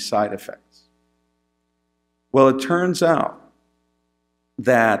as many side effects. Well, it turns out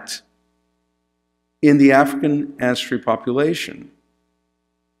that in the African ancestry population,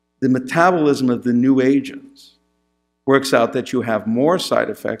 the metabolism of the new agents works out that you have more side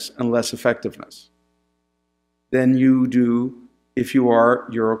effects and less effectiveness than you do if you are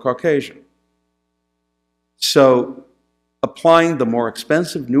Euro-Caucasian. So applying the more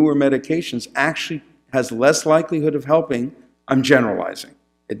expensive, newer medications actually has less likelihood of helping. I'm generalizing.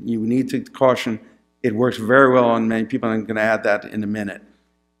 You need to caution, it works very well on many people, and I'm going to add that in a minute.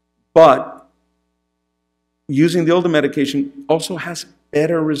 But using the older medication also has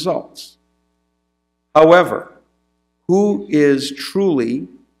better results. However, who is truly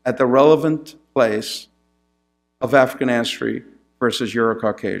at the relevant place of African ancestry versus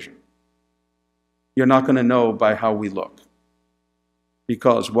Euro-Caucasian? You're not going to know by how we look.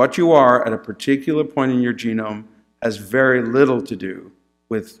 Because what you are at a particular point in your genome has very little to do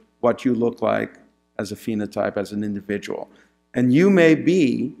with what you look like as a phenotype, as an individual. And you may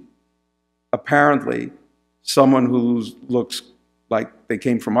be, apparently, someone who looks like they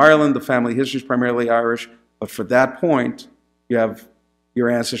came from Ireland, the family history is primarily Irish, but for that point, you have your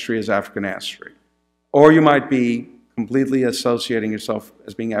ancestry as African ancestry. Or you might be completely associating yourself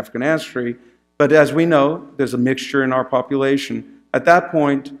as being African ancestry, but as we know, there's a mixture in our population. At that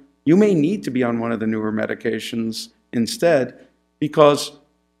point, you may need to be on one of the newer medications instead because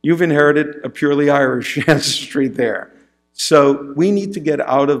you've inherited a purely Irish ancestry there. So we need to get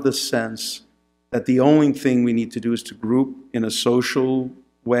out of the sense that the only thing we need to do is to group in a social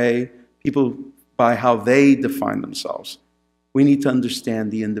way people by how they define themselves. We need to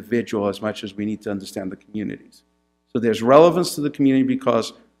understand the individual as much as we need to understand the communities. So there's relevance to the community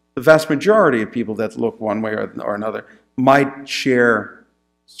because the vast majority of people that look one way or another might share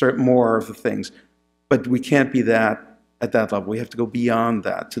certain more of the things, but we can't be that at that level. We have to go beyond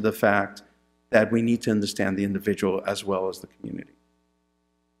that to the fact that we need to understand the individual as well as the community.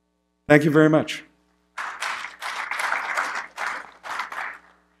 Thank you very much.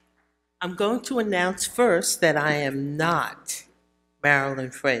 I'm going to announce first that I am not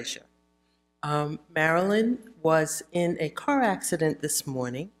Marilyn Frazier. Marilyn was in a car accident this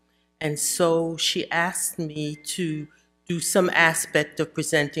morning, and so she asked me to do some aspect of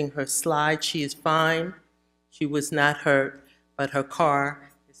presenting her slides. She is fine. She was not hurt, but her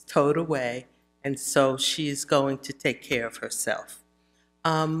car is towed away, and so she is going to take care of herself.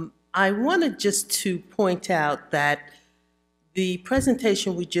 I wanted just to point out that the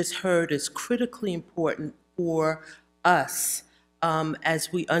presentation we just heard is critically important for us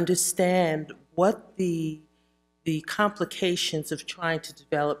as we understand what the complications of trying to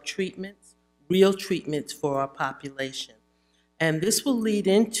develop treatments, real treatments for our population. And this will lead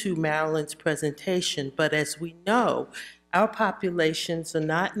into Marilyn's presentation, but as we know, our populations are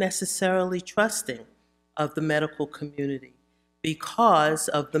not necessarily trusting of the medical community because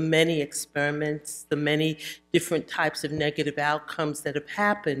of the many experiments, the many different types of negative outcomes that have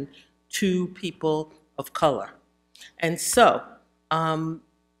happened to people of color. And so,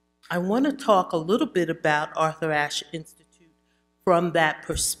 I want to talk a little bit about Arthur Ashe Institute from that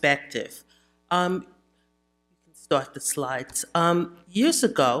perspective. You can start the slides. Years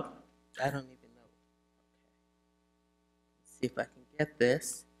ago, I don't even know. Let's see if I can get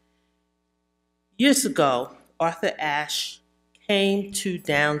this. Years ago, Arthur Ashe came to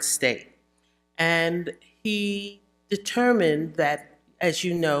Downstate, and he determined that, as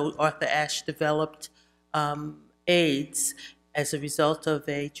you know, Arthur Ashe developed AIDS as a result of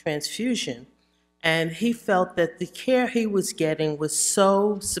a transfusion, and he felt that the care he was getting was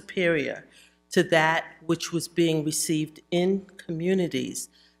so superior to that which was being received in communities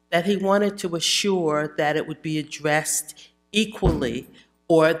that he wanted to assure that it would be addressed equally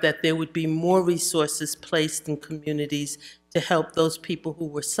or that there would be more resources placed in communities to help those people who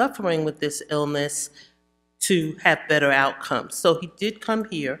were suffering with this illness to have better outcomes. So he did come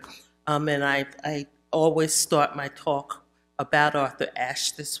here, and I always start my talk about Arthur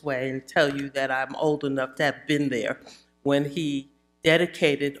Ashe this way and tell you that I'm old enough to have been there when he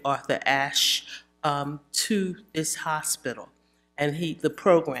dedicated Arthur Ashe to this hospital, and the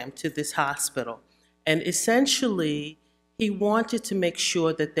program to this hospital. And essentially, he wanted to make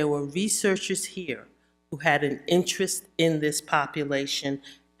sure that there were researchers here who had an interest in this population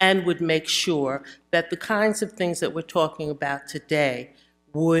and would make sure that the kinds of things that we're talking about today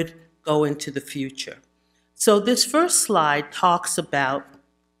would go into the future. So this first slide talks about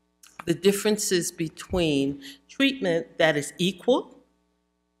the differences between treatment that is equal,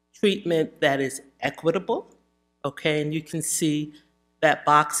 treatment that is equitable, okay, and you can see that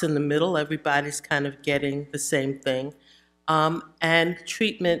box in the middle, everybody's kind of getting the same thing, and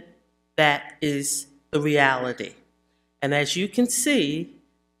treatment that is the reality. And as you can see,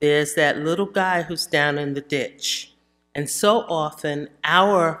 there's that little guy who's down in the ditch. And so often,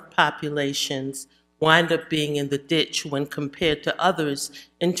 our populations wind up being in the ditch when compared to others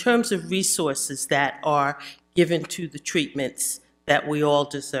in terms of resources that are given to the treatments that we all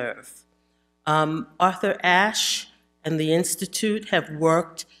deserve. Arthur Ashe and the Institute have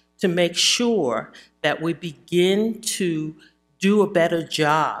worked to make sure that we begin to do a better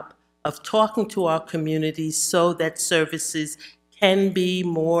job of talking to our communities so that services can be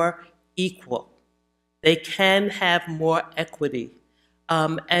more equal. They can have more equity.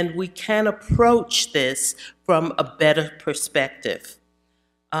 And we can approach this from a better perspective.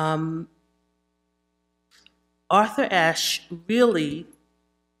 Arthur Ashe really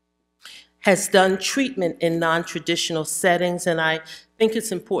has done treatment in non-traditional settings, and I think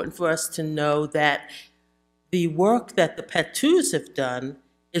it's important for us to know that the work that the Patous have done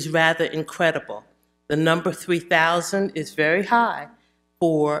is rather incredible. The number 3,000 is very high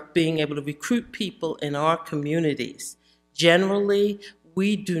for being able to recruit people in our communities. Generally,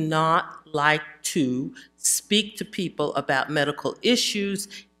 we do not like to speak to people about medical issues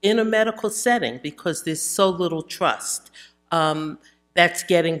in a medical setting because there's so little trust. That's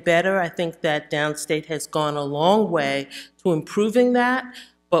getting better. I think that Downstate has gone a long way to improving that,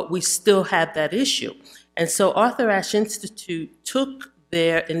 but we still have that issue. And so Arthur Ashe Institute took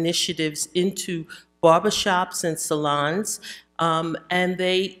their initiatives into barbershops and salons, and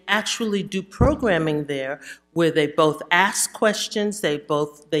they actually do programming there where they both ask questions, they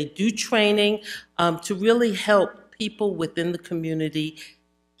do training to really help people within the community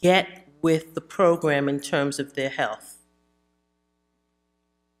get with the program in terms of their health.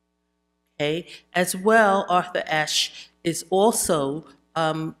 Okay. As well, Arthur Ashe is also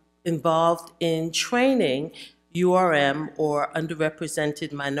involved in training URM, or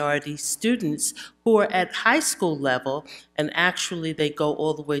underrepresented minority students, who are at high school level, and actually they go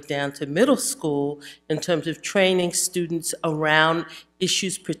all the way down to middle school in terms of training students around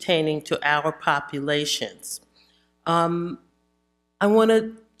issues pertaining to our populations. I want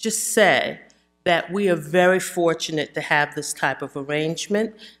to just say that we are very fortunate to have this type of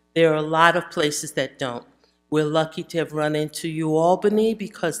arrangement. There are a lot of places that don't. We're lucky to have run into UAlbany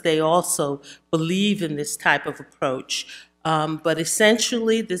because they also believe in this type of approach. But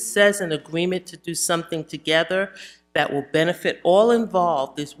essentially, this says an agreement to do something together that will benefit all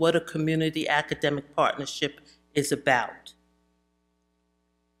involved is what a community academic partnership is about.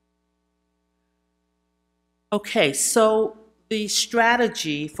 Okay, so the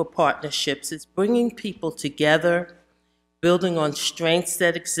strategy for partnerships is bringing people together, building on strengths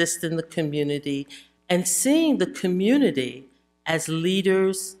that exist in the community, and seeing the community as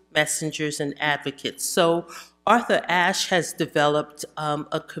leaders, messengers, and advocates. So Arthur Ashe has developed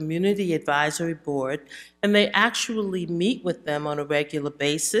a community advisory board, and they actually meet with them on a regular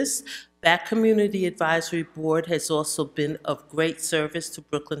basis. That community advisory board has also been of great service to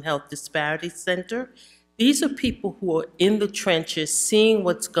Brooklyn Health Disparities Center. These are people who are in the trenches, seeing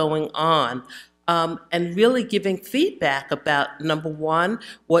what's going on, and really giving feedback about, number one,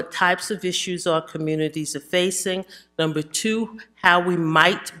 what types of issues our communities are facing, number two, how we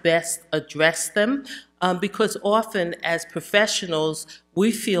might best address them, because often as professionals,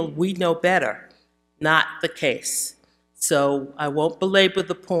 we feel we know better. Not the case. So I won't belabor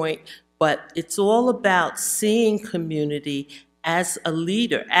the point, but it's all about seeing community as a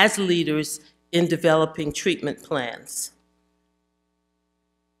leader, as leaders in developing treatment plans.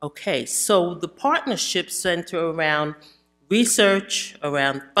 Okay, so the partnerships center around research,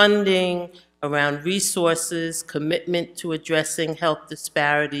 around funding, around resources, commitment to addressing health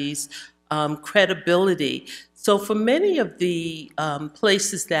disparities, credibility. So for many of the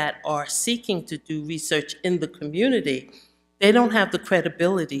places that are seeking to do research in the community, they don't have the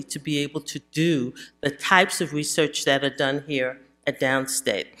credibility to be able to do the types of research that are done here at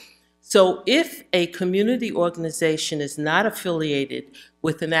Downstate. So if a community organization is not affiliated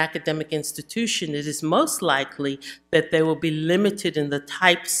with an academic institution, it is most likely that they will be limited in the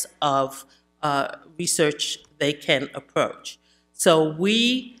types of research they can approach. So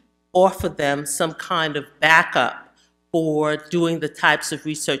we offer them some kind of backup for doing the types of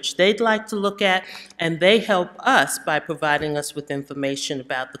research they'd like to look at, and they help us by providing us with information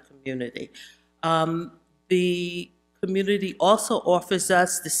about the community. The community also offers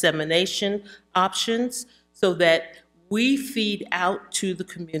us dissemination options so that we feed out to the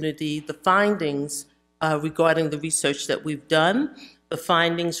community the findings regarding the research that we've done, the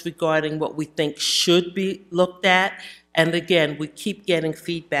findings regarding what we think should be looked at, and again, we keep getting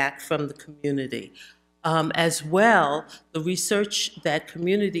feedback from the community. As well, the research that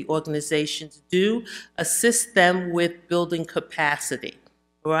community organizations do assist them with building capacity,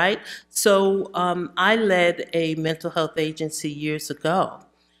 right? So I led a mental health agency years ago.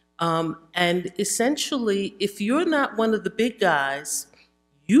 And essentially, if you're not one of the big guys,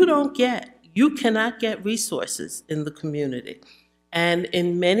 you cannot get resources in the community. And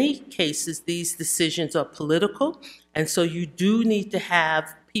in many cases, these decisions are political, and so you do need to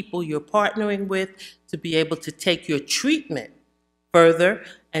have people you're partnering with to be able to take your treatment further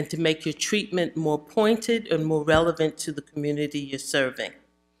and to make your treatment more pointed and more relevant to the community you're serving.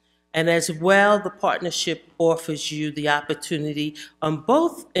 And as well, the partnership offers you the opportunity in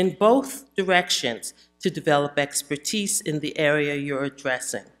both directions to develop expertise in the area you're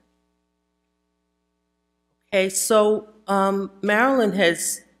addressing. Okay, so Marilyn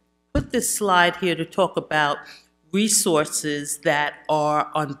has put this slide here to talk about resources that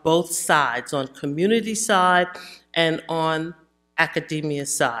are on both sides, on community side and on academia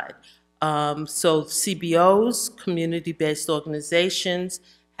side. So CBOs, community-based organizations,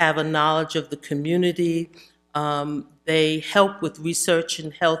 have a knowledge of the community. They help with research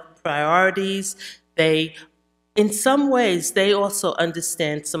and health priorities. In some ways, they also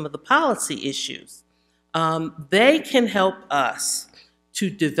understand some of the policy issues. They can help us to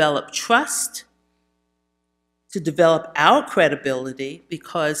develop trust, to develop our credibility,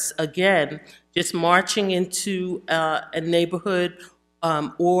 because again, just marching into a neighborhood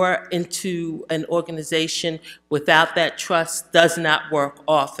or into an organization without that trust does not work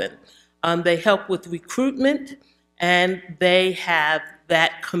often. They help with recruitment, and they have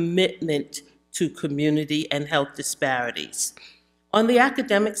that commitment to community and health disparities. On the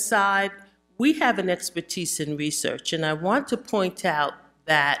academic side, we have an expertise in research, and I want to point out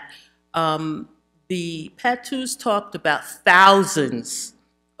that the Patus talked about thousands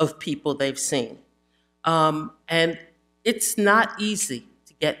of people they've seen. And it's not easy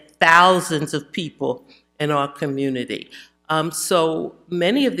to get thousands of people in our community. So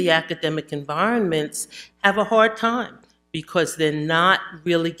many of the academic environments have a hard time because they're not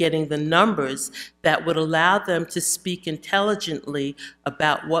really getting the numbers that would allow them to speak intelligently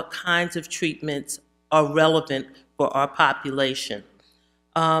about what kinds of treatments are relevant for our population.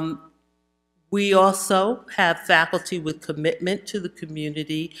 We also have faculty with commitment to the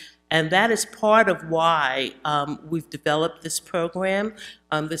community, and that is part of why we've developed this program,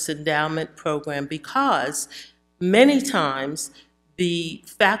 this endowment program, because many times the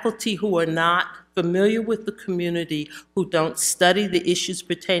faculty who are not familiar with the community, who don't study the issues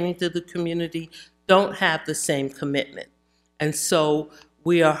pertaining to the community, don't have the same commitment. And so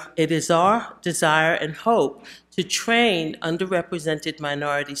it is our desire and hope to train underrepresented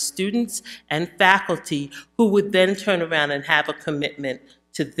minority students and faculty who would then turn around and have a commitment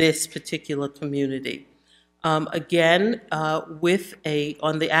to this particular community. Again, on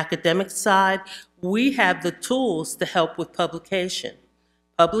the academic side, we have the tools to help with publication.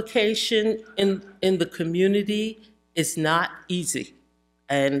 Publication in the community is not easy.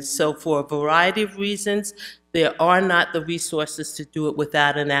 And so for a variety of reasons, there are not the resources to do it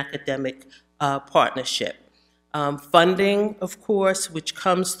without an academic partnership. Funding, of course, which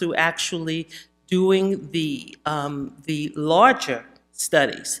comes through actually doing the larger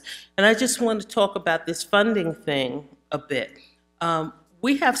studies. And I just want to talk about this funding thing a bit.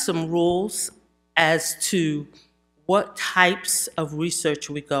 We have some rules as to what types of research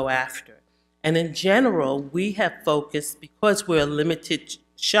we go after. And in general, we have focused, because we're a limited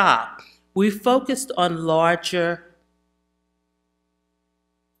shop, we focused on larger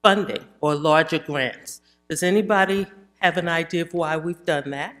funding or larger grants. Does anybody have an idea of why we've done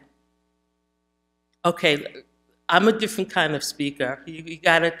that? Okay, I'm a different kind of speaker. You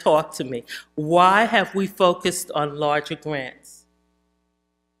gotta talk to me. Why have we focused on larger grants?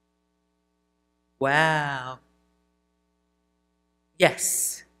 Wow.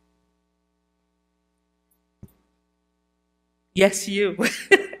 Yes. Yes, you.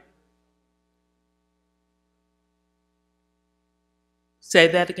 Say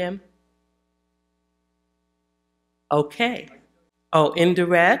that again. Okay. Oh,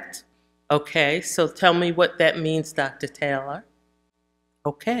 indirect? Okay, so tell me what that means, Dr. Taylor.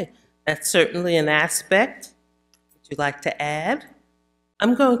 Okay, that's certainly an aspect. Would you like to add?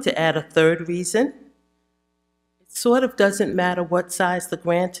 I'm going to add a third reason. It sort of doesn't matter what size the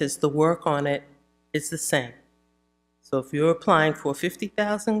grant is, the work on it is the same. So if you're applying for a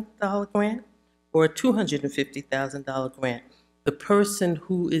 $50,000 grant or a $250,000 grant, the person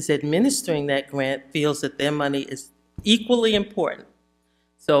who is administering that grant feels that their money is equally important.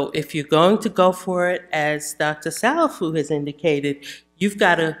 So if you're going to go for it, as Dr. Salafu has indicated, you've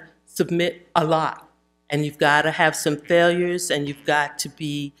got to submit a lot, and you've got to have some failures, and you've got to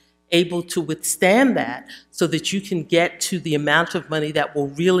be able to withstand that so that you can get to the amount of money that will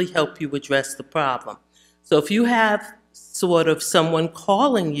really help you address the problem. So if you have sort of someone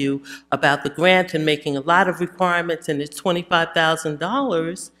calling you about the grant and making a lot of requirements and it's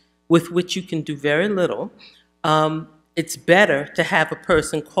 $25,000 with which you can do very little, it's better to have a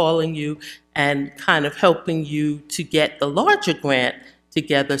person calling you and kind of helping you to get the larger grant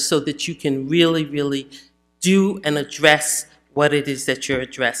together so that you can really, really do and address what it is that you're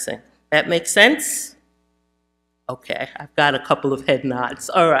addressing. That makes sense? Okay, I've got a couple of head nods.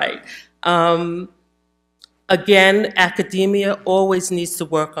 All right. Again, academia always needs to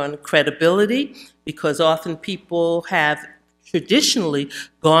work on credibility because often people have traditionally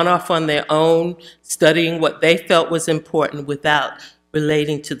gone off on their own, studying what they felt was important without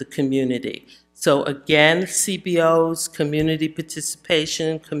relating to the community. So again, CBOs, community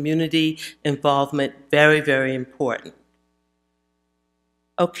participation, community involvement, very, very important.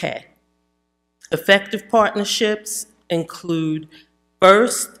 Okay. Effective partnerships include,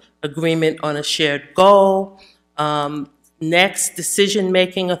 first, agreement on a shared goal. Next,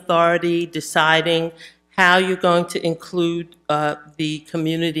 decision-making authority, deciding how you're going to include the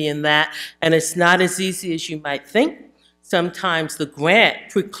community in that. And it's not as easy as you might think. Sometimes the grant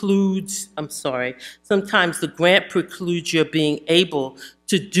precludes, sometimes the grant precludes your being able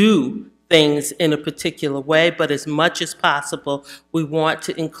to do things in a particular way, but as much as possible, we want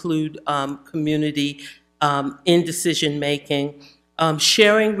to include community in decision-making.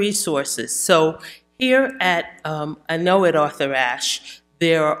 Sharing resources. So here at, I know at Arthur Ashe,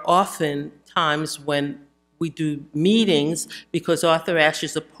 there are often times when we do meetings because Arthur Ashe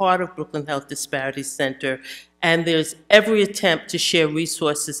is a part of Brooklyn Health Disparities Center, and there's every attempt to share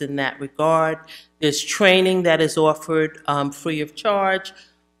resources in that regard. There's training that is offered free of charge.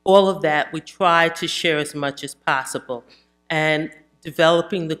 All of that we try to share as much as possible, and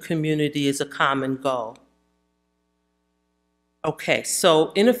developing the community is a common goal. Okay,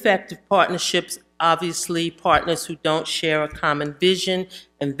 so ineffective partnerships, obviously partners who don't share a common vision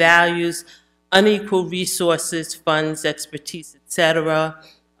and values, unequal resources, funds, expertise, etc.,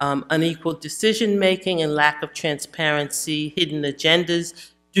 unequal decision-making and lack of transparency, hidden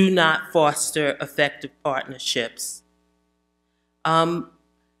agendas do not foster effective partnerships.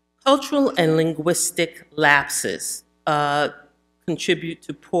 Cultural and linguistic lapses contribute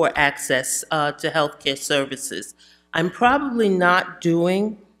to poor access to healthcare services. I'm probably not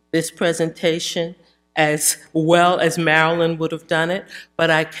doing this presentation as well as Marilyn would have done it,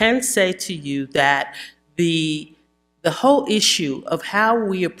 but I can say to you that the whole issue of how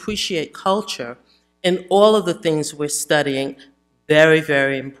we appreciate culture in all of the things we're studying, very,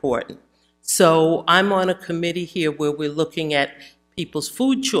 very important. So I'm on a committee here where we're looking at people's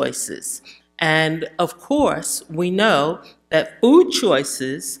food choices. And of course, we know that food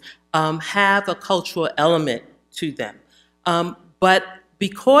choices have a cultural element to them. But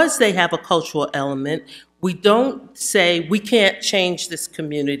because they have a cultural element, we don't say we can't change this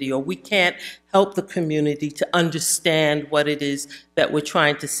community or we can't help the community to understand what it is that we're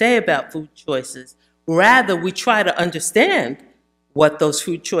trying to say about food choices. Rather, we try to understand what those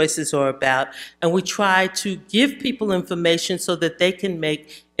food choices are about, and we try to give people information so that they can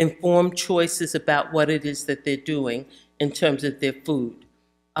make informed choices about what it is that they're doing in terms of their food.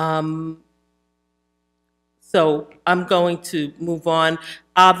 So I'm going to move on.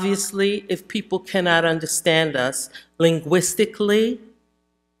 Obviously, if people cannot understand us linguistically,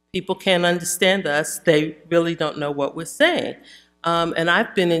 people can't understand us, they really don't know what we're saying. And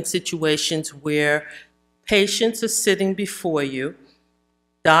I've been in situations where patients are sitting before you,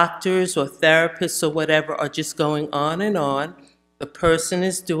 doctors or therapists or whatever are just going on and on. The person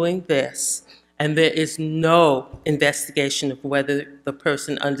is doing this, and there is no investigation of whether the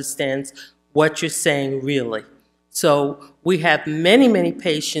person understands what you're saying really. So we have many, many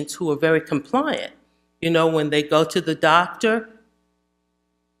patients who are very compliant. You know, when they go to the doctor,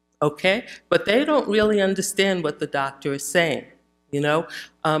 okay, but they don't really understand what the doctor is saying, you know?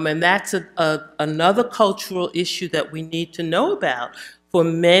 And that's another cultural issue that we need to know about. For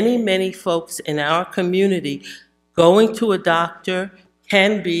many, many folks in our community, going to a doctor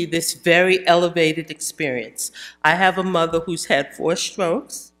can be this very elevated experience. I have a mother who's had 4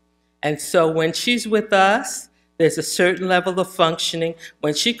 strokes, and so when she's with us, there's a certain level of functioning.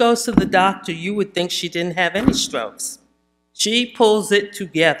 When she goes to the doctor, you would think she didn't have any strokes. She pulls it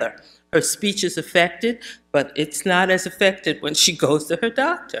together. Her speech is affected, but it's not as affected when she goes to her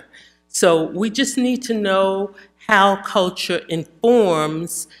doctor. So we just need to know how culture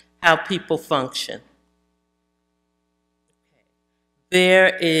informs how people function.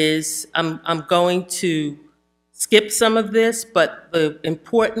 There is, I'm going to skip some of this, but the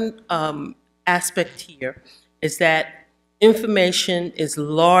important aspect here is that information is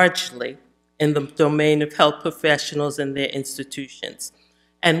largely in the domain of health professionals and their institutions.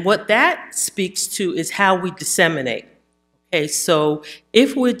 And what that speaks to is how we disseminate. Okay, so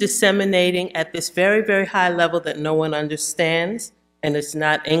if we're disseminating at this very, very high level that no one understands, and it's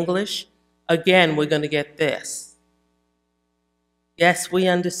not English, again, we're going to get this. Yes, we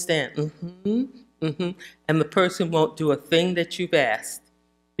understand. And the person won't do a thing that you've asked,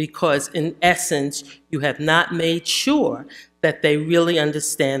 because in essence, you have not made sure that they really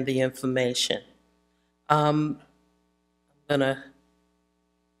understand the information. I'm gonna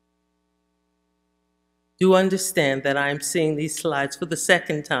do understand that I'm seeing these slides for the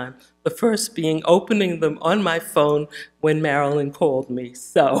second time, the first being opening them on my phone when Marilyn called me.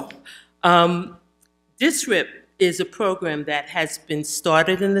 So DISRIP is a program that has been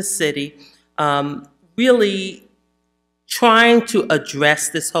started in the city, really trying to address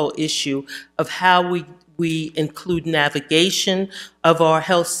this whole issue of how we include navigation of our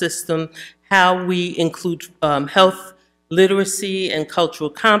health system, how we include health literacy and cultural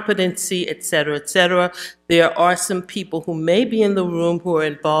competency, et cetera, et cetera. There are some people who may be in the room who are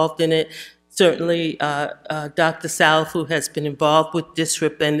involved in it. Certainly Dr. South, who has been involved with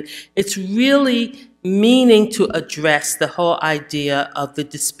DISRIP, and it's really meaning to address the whole idea of the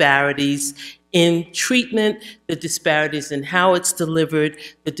disparities in treatment, the disparities in how it's delivered,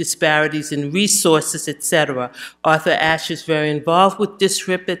 the disparities in resources, et cetera. Arthur Ashe is very involved with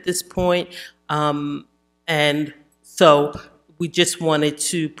DISRIP at this point, and so we just wanted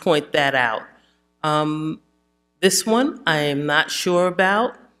to point that out. This one I am not sure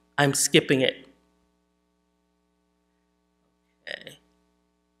about. I'm skipping it. Okay.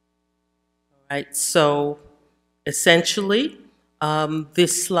 All right, so essentially,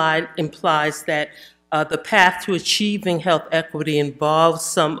 this slide implies that the path to achieving health equity involves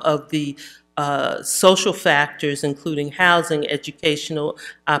some of the social factors, including housing, educational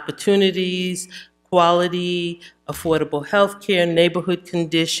opportunities, quality, affordable health care, neighborhood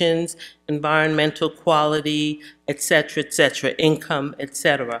conditions, environmental quality, et cetera, income, et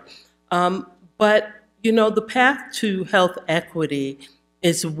cetera. But, you know, the path to health equity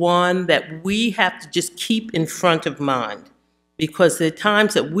is one that we have to just keep in front of mind, because there are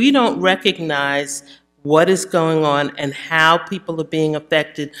times that we don't recognize what is going on and how people are being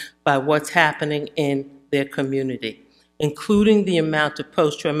affected by what's happening in their community, including the amount of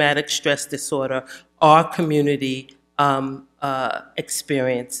post-traumatic stress disorder our community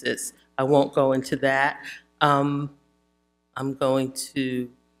experiences. I won't go into that. I'm going to,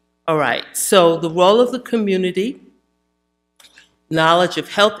 all right, so the role of the community, knowledge of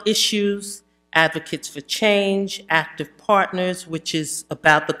health issues, advocates for change, active partners, which is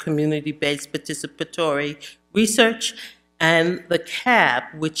about the community-based participatory research, and the CAB,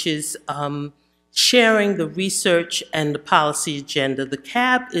 which is sharing the research and the policy agenda. The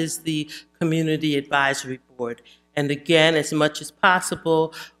CAB is the Community Advisory Board. And again, as much as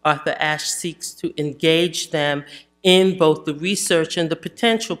possible, Arthur Ashe seeks to engage them in both the research and the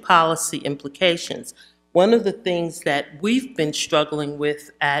potential policy implications. One of the things that we've been struggling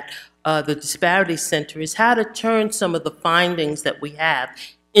with at the Disparities Center is how to turn some of the findings that we have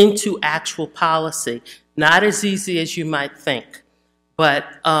into actual policy. Not as easy as you might think, but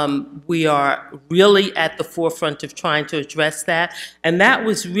we are really at the forefront of trying to address that. And that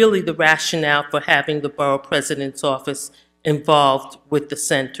was really the rationale for having the Borough President's Office involved with the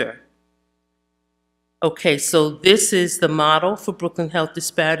center. Okay, so this is the model for Brooklyn Health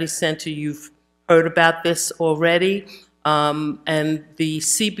Disparities Center. You've heard about this already. And the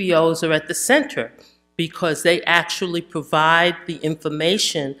CBOs are at the center because they actually provide the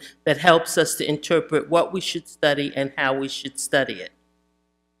information that helps us to interpret what we should study and how we should study it.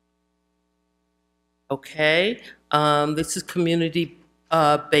 Okay, this is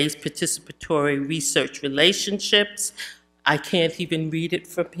community-based participatory research relationships. I can't even read it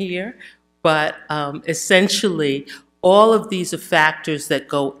from here, but essentially, all of these are factors that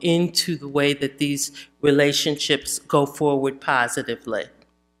go into the way that these relationships go forward positively.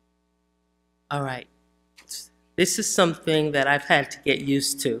 All right, this is something that I've had to get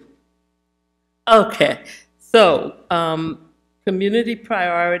used to. Okay, so community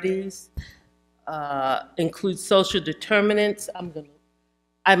priorities include social determinants.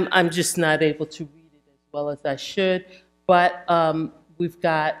 I'm just not able to read it as well as I should, but we've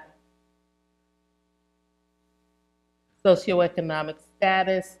got socioeconomic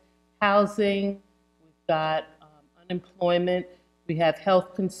status, housing, we've got unemployment, we have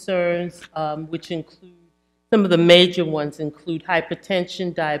health concerns, which include, some of the major ones include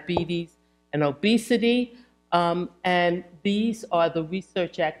hypertension, diabetes, and obesity. And these are the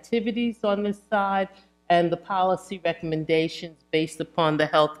research activities on this side and the policy recommendations based upon the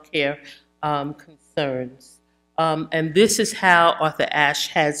healthcare concerns. And this is how Arthur Ashe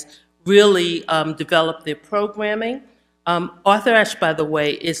has really developed their programming. Arthur Ashe, by the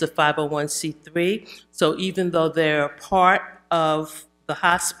way, is a 501c3, so even though they're part of the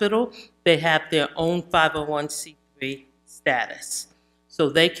hospital, they have their own 501c3 status. So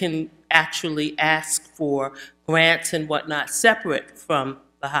they can actually ask for grants and whatnot separate from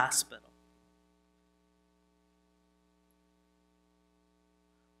the hospital.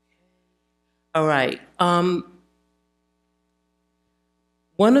 All right.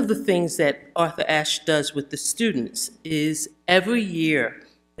 One of the things that Arthur Ashe does with the students is every year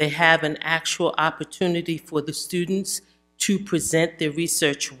they have an actual opportunity for the students to present their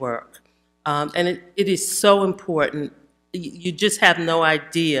research work. And it is so important. You just have no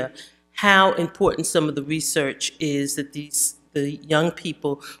idea how important some of the research is that the young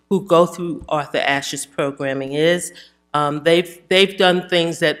people who go through Arthur Ashe's programming is. They've done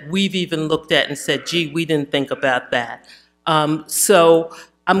things that we've even looked at and said, gee, we didn't think about that. So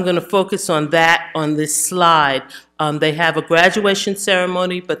I'm going to focus on that on this slide. They have a graduation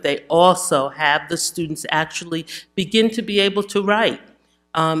ceremony, but they also have the students actually begin to be able to write.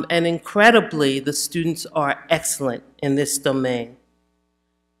 And incredibly, the students are excellent in this domain.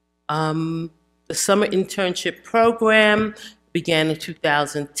 The summer internship program began in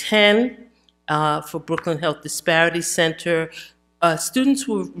 2010 for Brooklyn Health Disparities Center. Students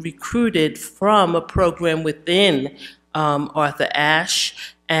were recruited from a program within Arthur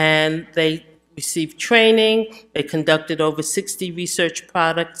Ashe, and they received training. They conducted over 60 research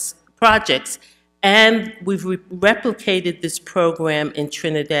projects, and we've replicated this program in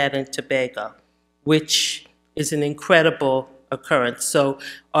Trinidad and Tobago, which is an incredible occurrence. So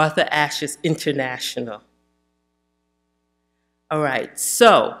Arthur Ashe is international. All right,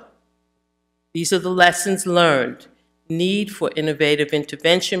 so these are the lessons learned. Need for innovative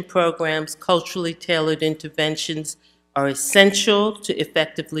intervention programs, culturally tailored interventions are essential to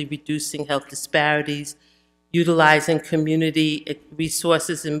effectively reducing health disparities. Utilizing community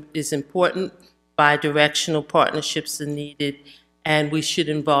resources is important. Bi-directional partnerships are needed, and we should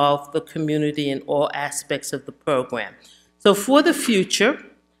involve the community in all aspects of the program. So for the future,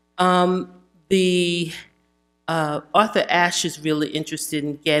 Arthur Ashe is really interested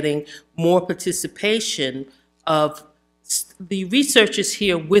in getting more participation of the researchers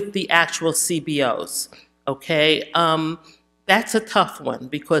here with the actual CBOs, okay? That's a tough one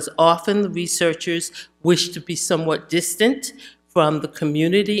because often the researchers wish to be somewhat distant from the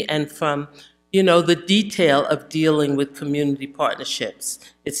community and from, you know, the detail of dealing with community partnerships.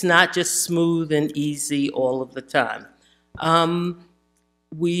 It's not just smooth and easy all of the time.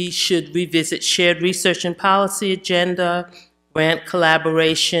 We should revisit shared research and policy agenda, grant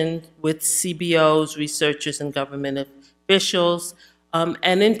collaboration with CBOs, researchers, and government officials.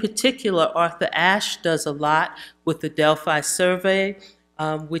 And in particular, Arthur Ashe does a lot with the Delphi survey,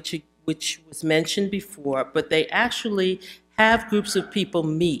 which was mentioned before, but they actually have groups of people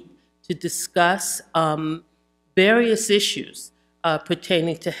meet to discuss various issues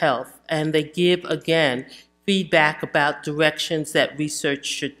pertaining to health, and they give, again, feedback about directions that research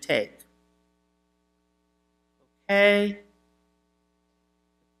should take. Okay,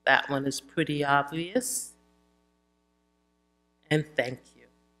 that one is pretty obvious, and thank you.